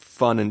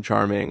fun and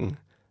charming,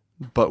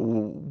 but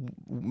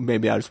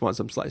maybe I just want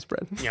some sliced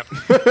bread. Yep.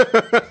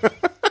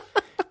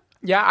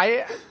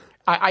 Yeah,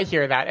 I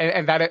hear that.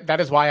 And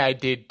that is why I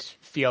did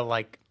feel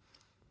like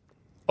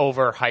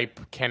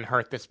overhype can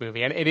hurt this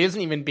movie. And it isn't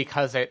even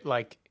because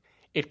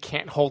it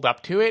can't hold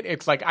up to it.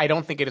 It's like I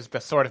don't think it is the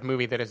sort of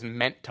movie that is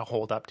meant to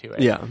hold up to it.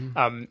 Yeah.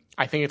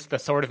 I think it's the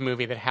sort of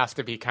movie that has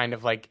to be kind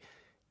of like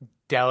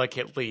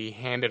delicately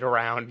handed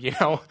around, you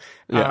know?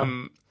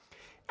 Yeah.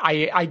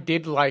 I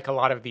did like a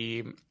lot of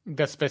the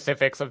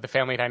specifics of the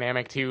family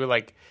dynamic too.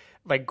 Like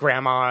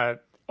grandma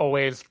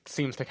always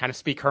seems to kind of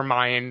speak her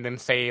mind and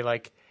say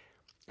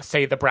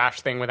the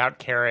brash thing without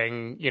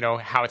caring, you know,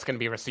 how it's going to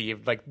be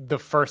received. Like the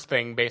first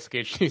thing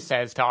basically she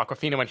says to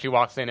Awkwafina when she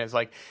walks in is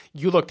like,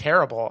 "You look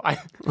terrible.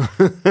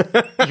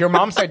 Your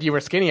mom said you were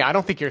skinny. I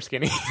don't think you're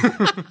skinny."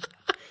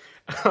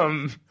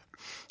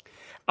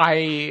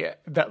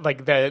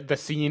 The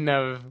scene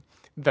of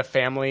the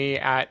family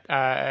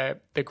at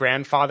the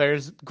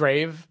grandfather's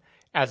grave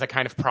as a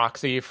kind of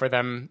proxy for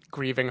them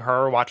grieving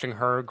her, watching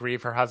her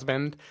grieve her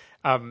husband.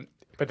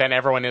 But then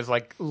everyone is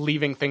like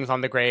leaving things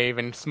on the grave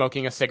and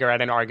smoking a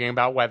cigarette and arguing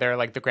about whether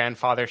like the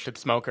grandfather should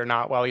smoke or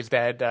not while he's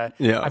dead. I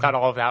thought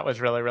all of that was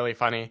really, really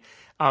funny.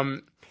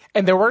 And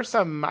there were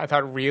some, I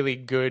thought, really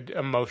good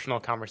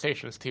emotional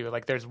conversations too.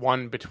 Like there's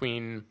one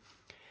between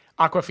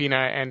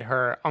Awkwafina and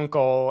her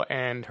uncle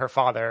and her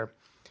father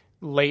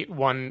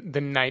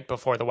the night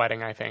before the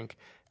wedding, I think.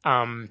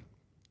 And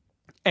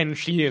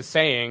she is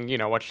saying, you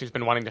know, what she's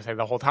been wanting to say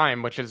the whole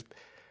time, which is,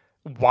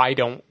 why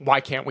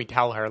can't we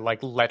tell her? Like,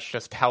 let's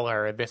just tell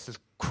her this is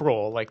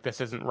cruel. Like, this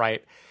isn't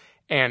right.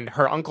 And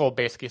her uncle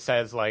basically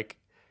says, like,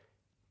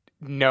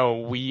 no,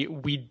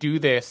 we do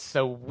this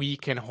so we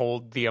can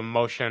hold the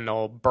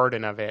emotional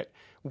burden of it.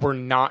 We're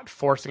not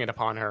forcing it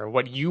upon her.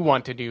 What you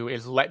want to do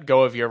is let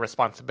go of your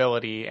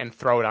responsibility and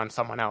throw it on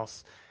someone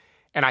else.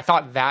 And I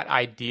thought that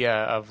idea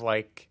of,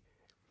 like,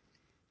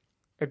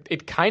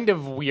 it kind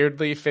of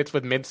weirdly fits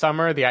with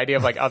Midsummer, the idea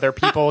of, like, other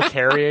people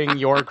carrying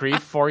your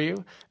grief for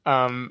you.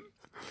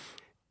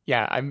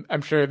 Yeah,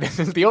 I'm sure this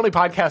is the only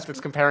podcast that's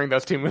comparing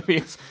those two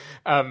movies.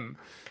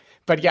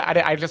 But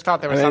yeah, I just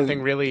thought there was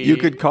something really... You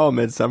could call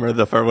Midsummer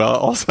The Farewell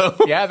also.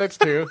 Yeah, that's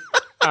true.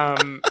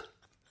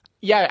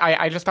 Yeah,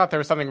 I just thought there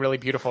was something really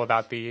beautiful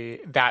about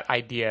that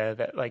idea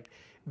that, like,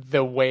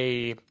 the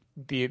way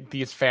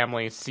these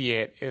families see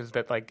it is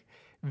that, like,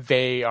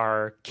 they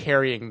are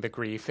carrying the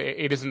grief.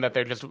 It isn't that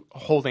they're just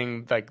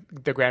holding, like,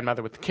 the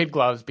grandmother with the kid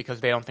gloves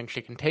because they don't think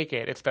she can take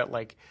it. It's that,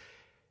 like,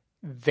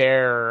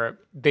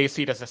 they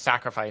see it as a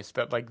sacrifice,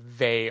 that, like,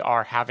 they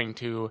are having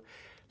to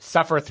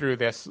suffer through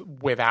this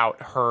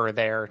without her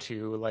there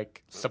to,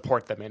 like,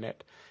 support them in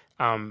it.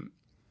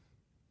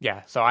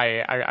 Yeah, so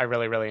I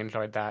really, really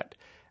enjoyed that.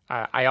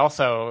 I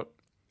also,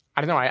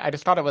 I don't know, I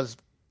just thought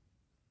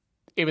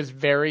it was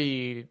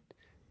very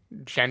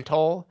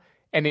gentle,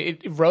 and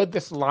it rode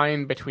this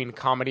line between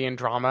comedy and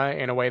drama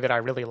in a way that I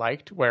really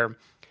liked, where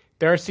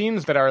there are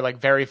scenes that are, like,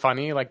 very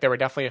funny, like there were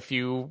definitely a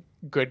few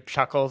good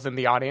chuckles in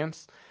the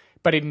audience,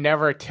 but it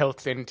never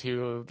tilts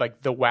into,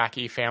 like, the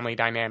wacky family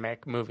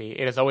dynamic movie.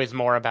 It is always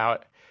more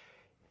about,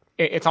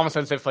 it's almost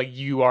as if, like,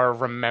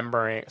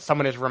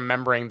 someone is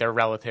remembering their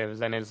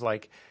relatives and is,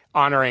 like,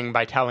 honoring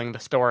by telling the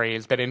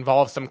stories that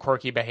involve some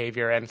quirky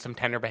behavior and some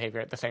tender behavior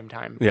at the same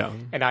time. Yeah.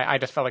 And I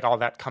just felt like all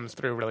that comes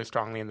through really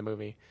strongly in the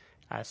movie.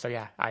 So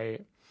yeah, I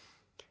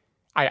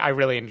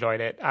really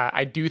enjoyed it.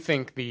 I do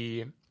think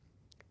the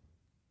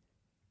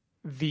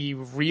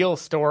real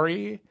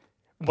story,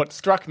 what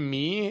struck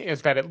me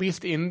is that at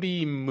least in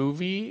the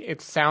movie, it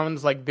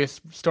sounds like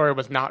this story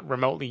was not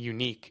remotely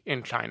unique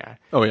in China.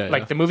 Oh yeah.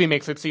 Like the movie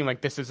makes it seem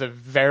like this is a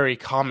very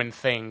common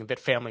thing that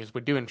families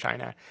would do in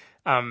China.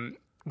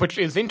 Which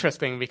is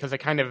interesting because it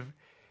kind of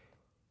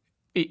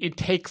it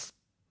takes,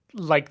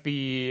 like,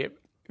 the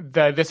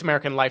This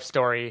American Life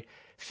story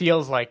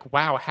feels like,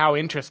 wow, how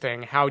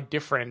interesting, how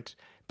different,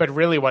 but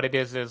really what it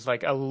is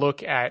like a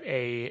look at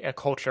a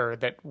culture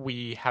that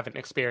we haven't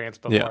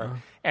experienced before. Yeah.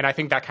 And I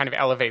think that kind of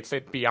elevates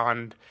it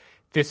beyond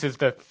this is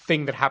the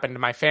thing that happened to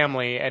my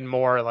family, and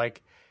more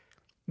like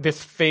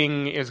this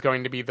thing is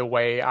going to be the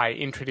way I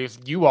introduce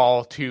you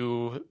all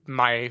to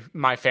my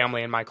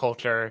family and my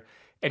culture.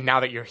 And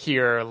now that you're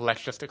here,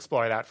 let's just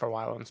explore that for a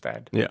while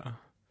instead. Yeah.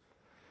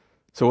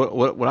 So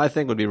what I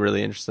think would be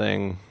really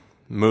interesting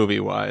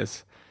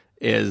movie-wise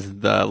is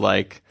the,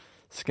 like,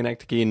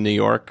 Schenectady, New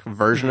York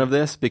version of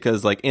this,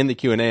 because, like, in the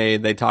Q&A,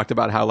 they talked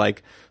about how,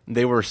 like,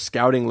 they were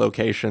scouting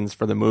locations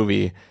for the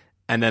movie,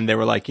 and then they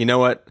were like, you know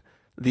what?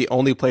 The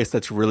only place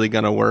that's really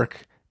going to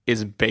work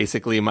is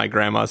basically my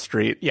grandma's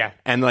street. Yeah.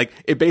 And, like,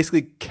 it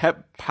basically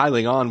kept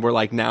piling on where,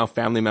 like, now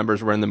family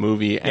members were in the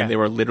movie and they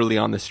were literally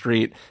on the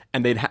street,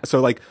 and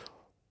so, like,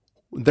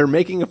 they're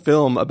making a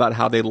film about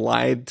how they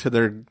lied to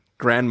their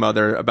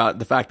grandmother about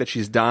the fact that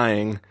she's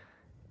dying,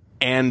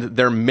 and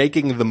they're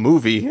making the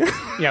movie.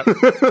 Yep.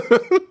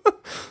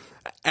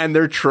 And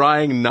they're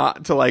trying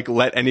not to, like,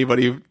 let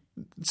anybody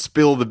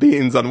spill the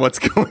beans on what's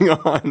going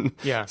on.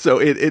 Yeah. So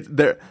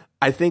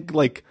I think,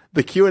 like,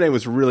 the Q&A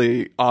was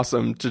really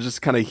awesome to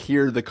just kind of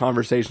hear the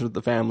conversations with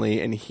the family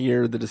and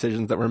hear the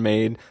decisions that were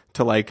made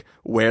to, like,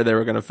 where they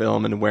were going to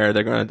film and where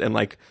they're going to, and,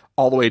 like,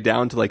 all the way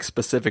down to, like,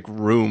 specific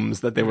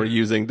rooms that they were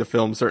using to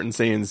film certain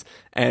scenes.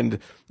 And,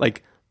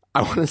 like,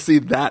 I want to see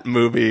that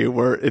movie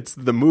where it's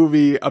the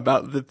movie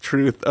about the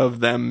truth of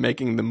them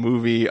making the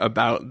movie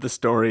about the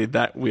story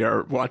that we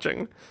are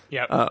watching.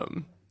 Yep.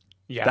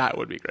 Yeah. That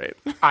would be great.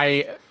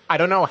 I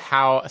don't know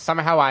how,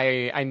 somehow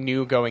I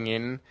knew going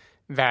in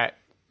that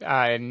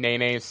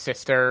Nene's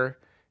sister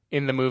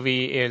in the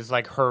movie is,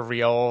 like, her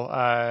real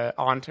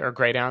aunt or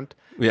great aunt.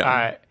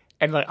 Yeah.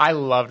 And, like, I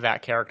loved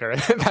that character.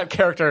 That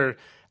character,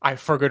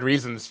 for good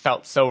reasons,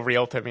 felt so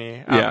real to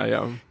me.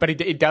 Yeah. But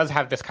it does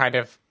have this kind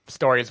of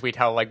stories we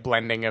tell, like,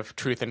 blending of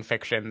truth and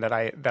fiction that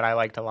I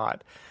liked a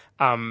lot.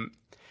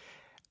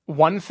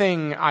 One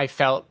thing I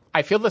feel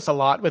this a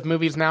lot with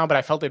movies now, but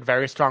I felt it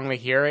very strongly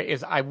here,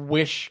 is I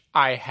wish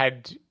I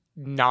had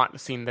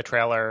not seen the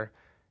trailer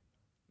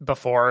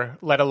before,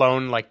 let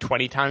alone, like,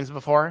 20 times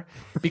before,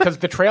 because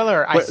the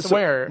trailer, I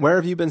swear. So where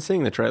have you been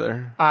seeing the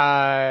trailer?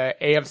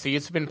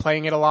 AMC's been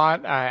playing it a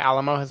lot.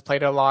 Alamo has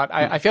played it a lot.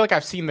 I feel like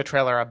I've seen the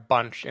trailer a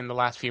bunch in the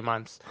last few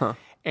months. Huh.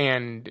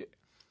 And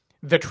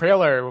the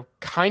trailer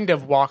kind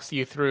of walks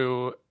you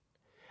through.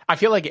 I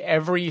feel like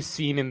every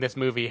scene in this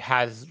movie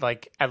has,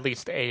 like, at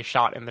least a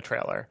shot in the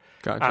trailer.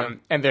 Gotcha.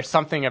 And there's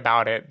something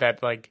about it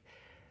that, like,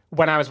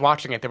 when I was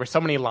watching it, there were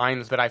so many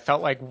lines that I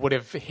felt like would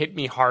have hit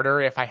me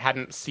harder if I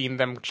hadn't seen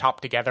them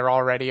chopped together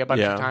already a bunch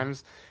of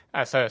times.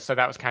 So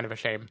that was kind of a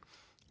shame.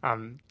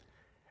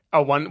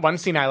 one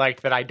scene I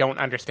liked that I don't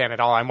understand at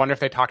all. I wonder if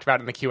they talked about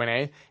it in the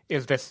Q&A,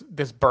 is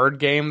this bird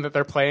game that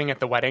they're playing at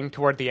the wedding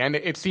toward the end.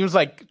 It seems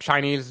like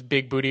Chinese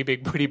big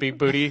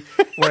booty,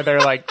 where they're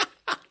like,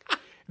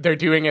 they're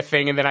doing a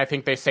thing, and then I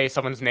think they say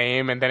someone's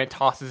name, and then it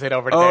tosses it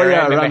over to there,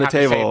 and then around they the have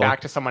table. to say it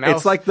back to someone else.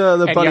 It's like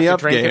the bunny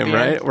up game,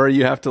 right? End. Where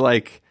you have to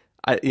like,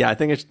 I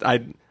think it's,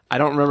 I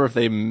don't remember if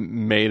they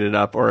made it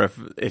up or if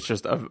it's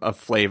just a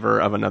flavor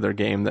of another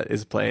game that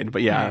is played.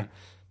 But yeah,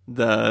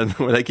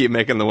 where they keep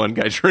making the one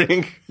guy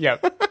drink.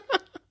 Yep.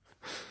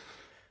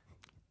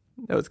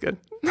 That was good.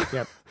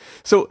 Yep.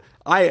 So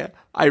I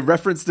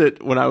referenced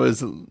it when I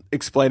was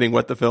explaining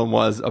what the film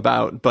was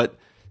about, but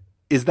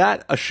is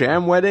that a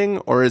sham wedding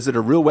or is it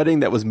a real wedding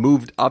that was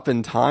moved up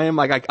in time?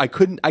 Like I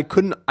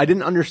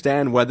didn't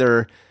understand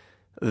whether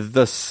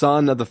the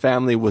son of the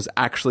family was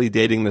actually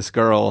dating this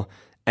girl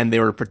and they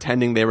were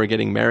pretending they were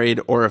getting married,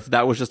 or if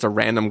that was just a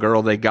random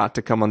girl they got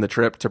to come on the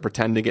trip to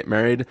pretend to get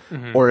married,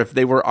 or if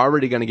they were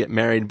already going to get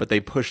married but they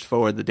pushed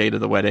forward the date of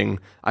the wedding.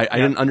 I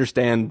didn't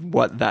understand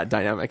what that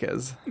dynamic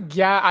is.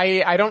 Yeah,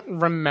 I don't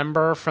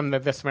remember from the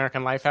This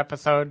American Life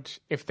episode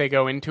if they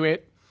go into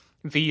it.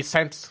 The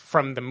sense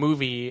from the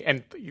movie,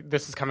 and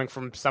this is coming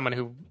from someone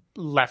who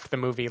left the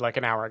movie like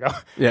an hour ago.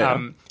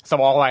 Yeah. So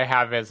all I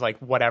have is like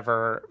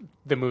whatever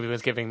the movie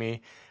was giving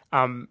me.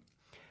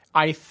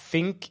 I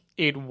think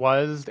it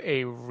was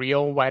a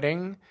real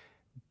wedding,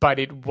 but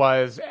it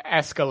was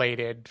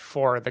escalated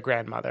for the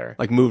grandmother.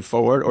 Like moved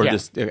forward or Yeah.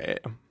 just... Okay.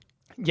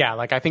 Yeah,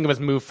 like I think it was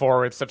moved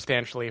forward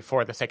substantially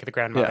for the sake of the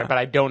grandmother, but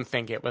I don't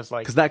think it was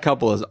like... Because that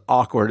couple is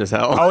awkward as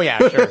hell. Oh yeah,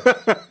 sure.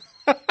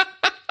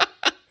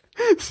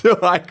 So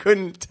I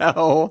couldn't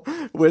tell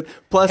with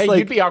plus Hey, like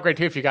you'd be awkward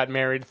too if you got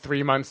married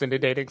 3 months into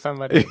dating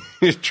somebody.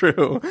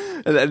 True.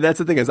 And that's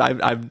the thing is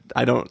I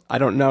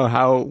don't know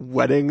how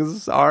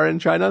weddings are in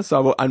China,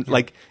 so I'm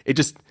like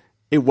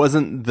it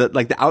wasn't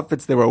the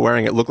outfits they were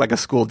wearing. It looked like a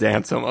school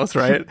dance almost,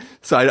 right?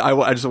 So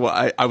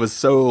I was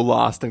so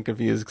lost and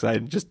confused because I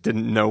just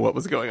didn't know what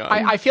was going on.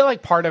 I feel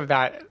like part of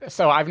that.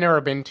 So I've never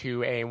been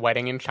to a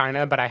wedding in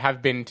China, but I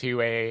have been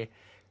to a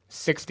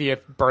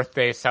 60th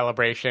birthday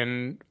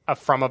celebration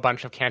from a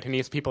bunch of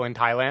Cantonese people in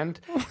Thailand,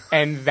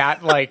 and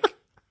that like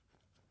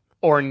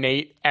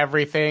ornate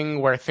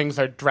everything where things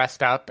are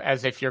dressed up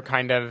as if you're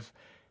kind of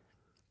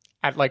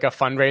at like a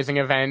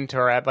fundraising event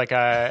or at like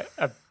a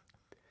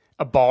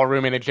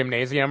ballroom in a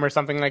gymnasium or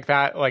something like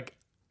that. Like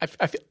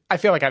I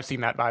feel like I've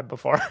seen that vibe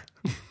before.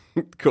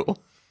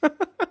 Cool.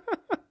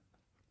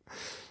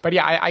 But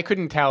yeah, I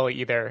couldn't tell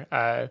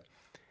either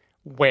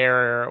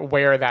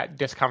where that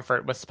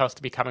discomfort was supposed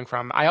to be coming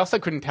from. I also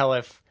couldn't tell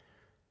if...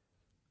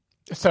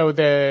 So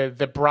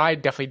the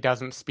bride definitely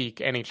doesn't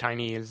speak any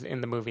Chinese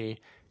in the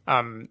movie.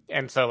 And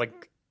so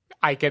like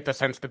I get the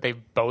sense that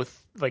they've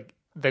both... Like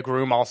the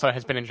groom also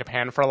has been in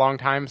Japan for a long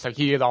time, so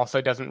he also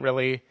doesn't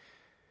really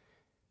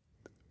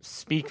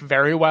speak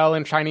very well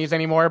in Chinese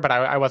anymore, but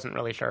I wasn't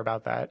really sure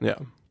about that. Yeah.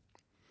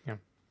 Yeah.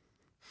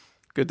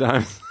 Good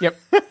times. Yep.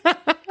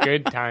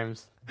 Good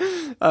times.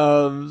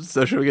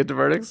 So should we get to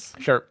verdicts?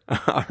 Sure.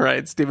 All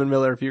right, Stephen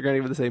Miller, if you're going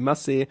to give this a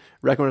must-see,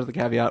 recommend with the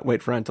caveat,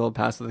 wait for rental,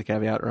 pass with the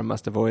caveat, or a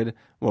must-avoid,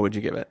 what would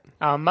you give it?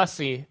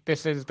 Must-see.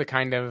 This is the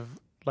kind of,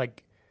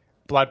 like,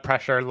 blood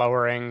pressure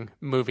lowering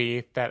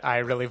movie that I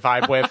really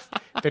vibe with.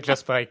 That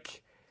just,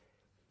 like,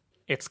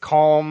 it's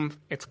calm,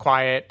 it's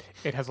quiet,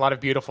 it has a lot of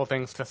beautiful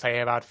things to say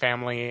about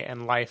family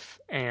and life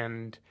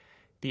and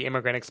the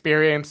immigrant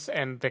experience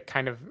and the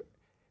kind of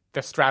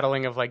the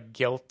straddling of, like,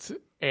 guilt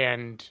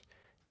and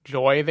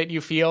joy that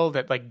you feel,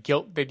 that like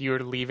guilt that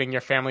you're leaving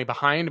your family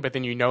behind, but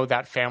then you know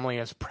that family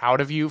is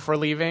proud of you for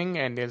leaving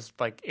and is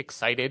like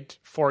excited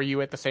for you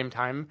at the same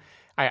time.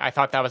 I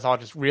thought that was all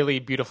just really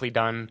beautifully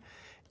done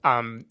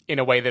in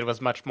a way that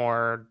was much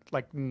more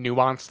like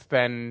nuanced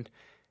than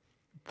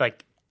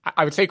like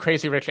I would say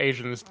Crazy Rich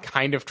Asians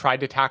kind of tried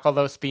to tackle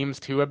those themes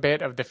too a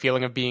bit, of the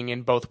feeling of being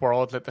in both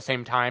worlds at the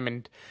same time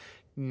and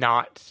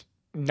not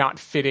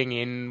fitting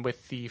in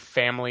with the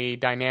family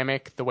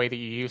dynamic the way that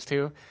you used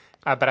to.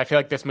 But I feel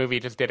like this movie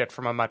just did it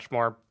from a much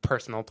more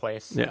personal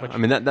place. Yeah, I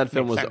mean, that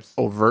film was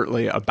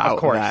overtly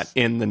about that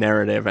in the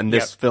narrative, and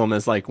this film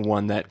is like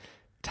one that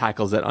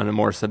tackles it on a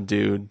more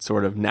subdued,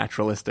 sort of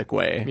naturalistic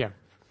way. Yeah.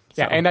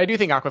 Yeah, and I do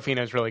think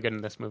Awkwafina is really good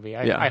in this movie.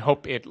 I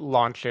hope it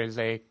launches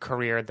a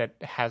career that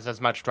has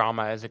as much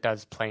drama as it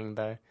does playing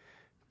the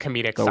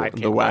comedic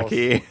sidekick. The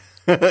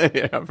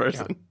wacky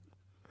person.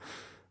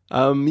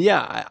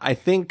 Yeah. I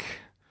think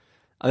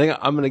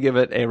I'm going to give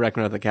it a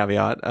recommend with a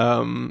caveat.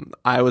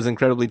 I was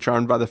incredibly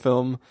charmed by the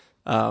film,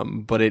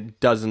 but it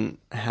doesn't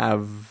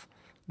have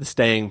the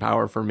staying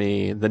power for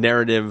me. The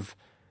narrative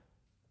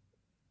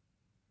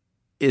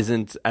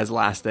isn't as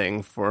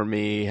lasting for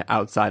me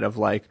outside of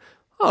like,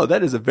 oh,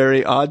 that is a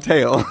very odd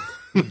tale.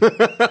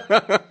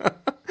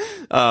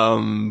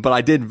 But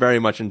I did very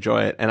much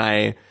enjoy it, and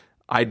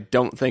I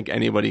don't think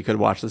anybody could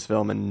watch this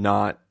film and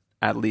not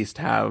at least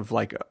have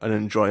like an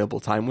enjoyable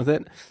time with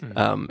it.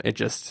 It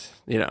just,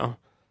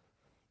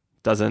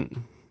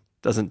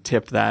 doesn't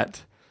tip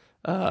that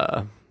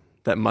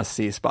must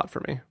see spot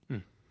for me.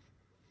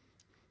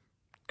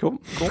 Cool.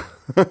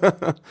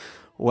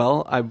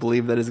 Well, I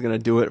believe that is going to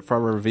do it for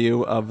our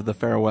review of The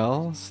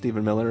Farewell.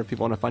 Stephen Miller, if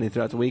people want to find you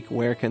throughout the week,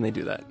 where can they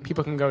do that?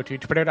 People can go to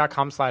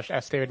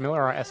twitter.com/sdavidmiller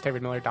or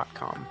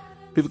sdavidmiller.com.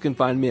 People can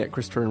find me at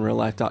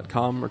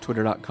ChristopherInRealLife.com or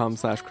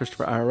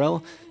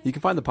Twitter.com/ChristopherIRL. You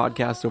can find the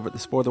podcast over at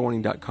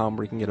thespoilerwarning.com,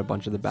 where you can get a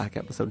bunch of the back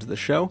episodes of the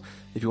show.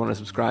 If you want to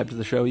subscribe to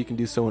the show, you can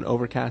do so in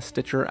Overcast,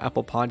 Stitcher,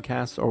 Apple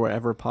Podcasts, or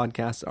wherever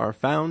podcasts are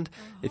found.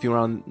 If you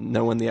want to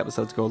know when the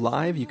episodes go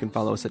live, you can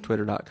follow us at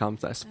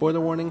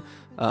Twitter.com/SpoilerWarning,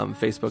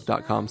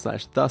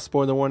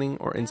 Facebook.com/TheSpoilerWarning,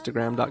 or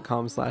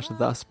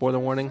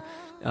Instagram.com/TheSpoilerWarning.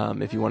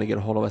 If you want to get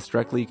a hold of us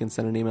directly, you can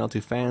send an email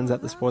to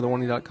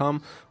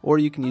fans@thespoilerwarning.com, or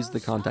you can use the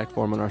contact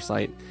form on our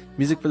site.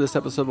 Music for this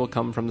episode will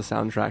come from the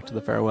soundtrack to The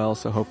Farewell,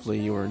 so hopefully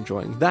you are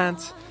enjoying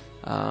that.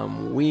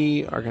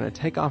 We are going to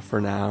take off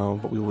for now,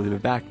 but we will be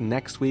back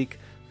next week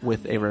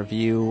with a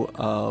review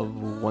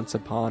of Once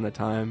Upon a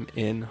Time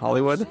in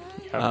Hollywood.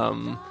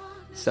 Yep.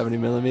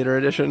 70mm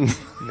edition.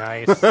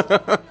 Nice.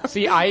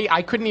 See,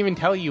 I couldn't even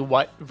tell you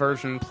what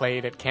version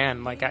played at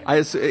Cannes. Like,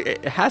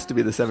 it has to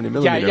be the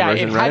 70mm yeah,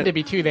 version, it right? had to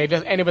be too.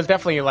 And it was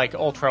definitely like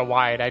ultra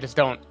wide. I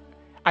don't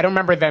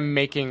remember them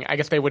making. I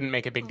guess they wouldn't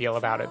make a big deal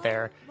about it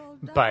there,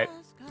 but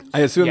I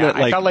assume that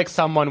I felt like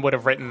someone would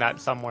have written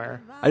that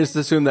somewhere. I just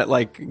assume that,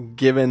 like,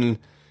 given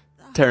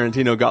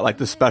Tarantino got like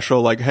the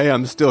special, like, hey,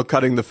 I'm still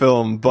cutting the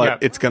film,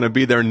 but it's going to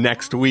be there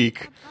next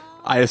week,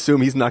 I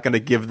assume he's not going to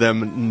give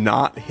them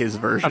not his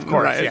version. Of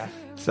course, right? Yeah.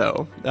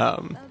 So,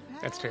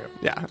 that's true.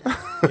 Yeah.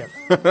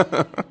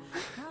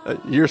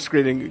 Your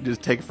screening,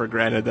 just take for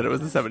granted that it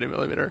was the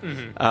 70mm.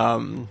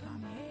 Mm-hmm.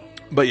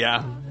 But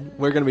yeah,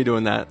 we're going to be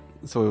doing that.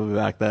 So we'll be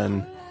back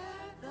then.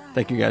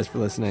 Thank you guys for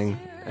listening,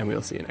 and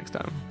we'll see you next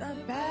time.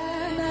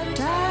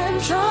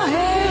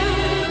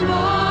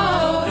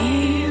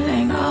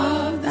 Healing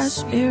of the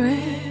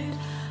spirit,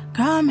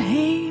 come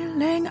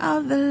healing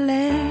of the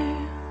land.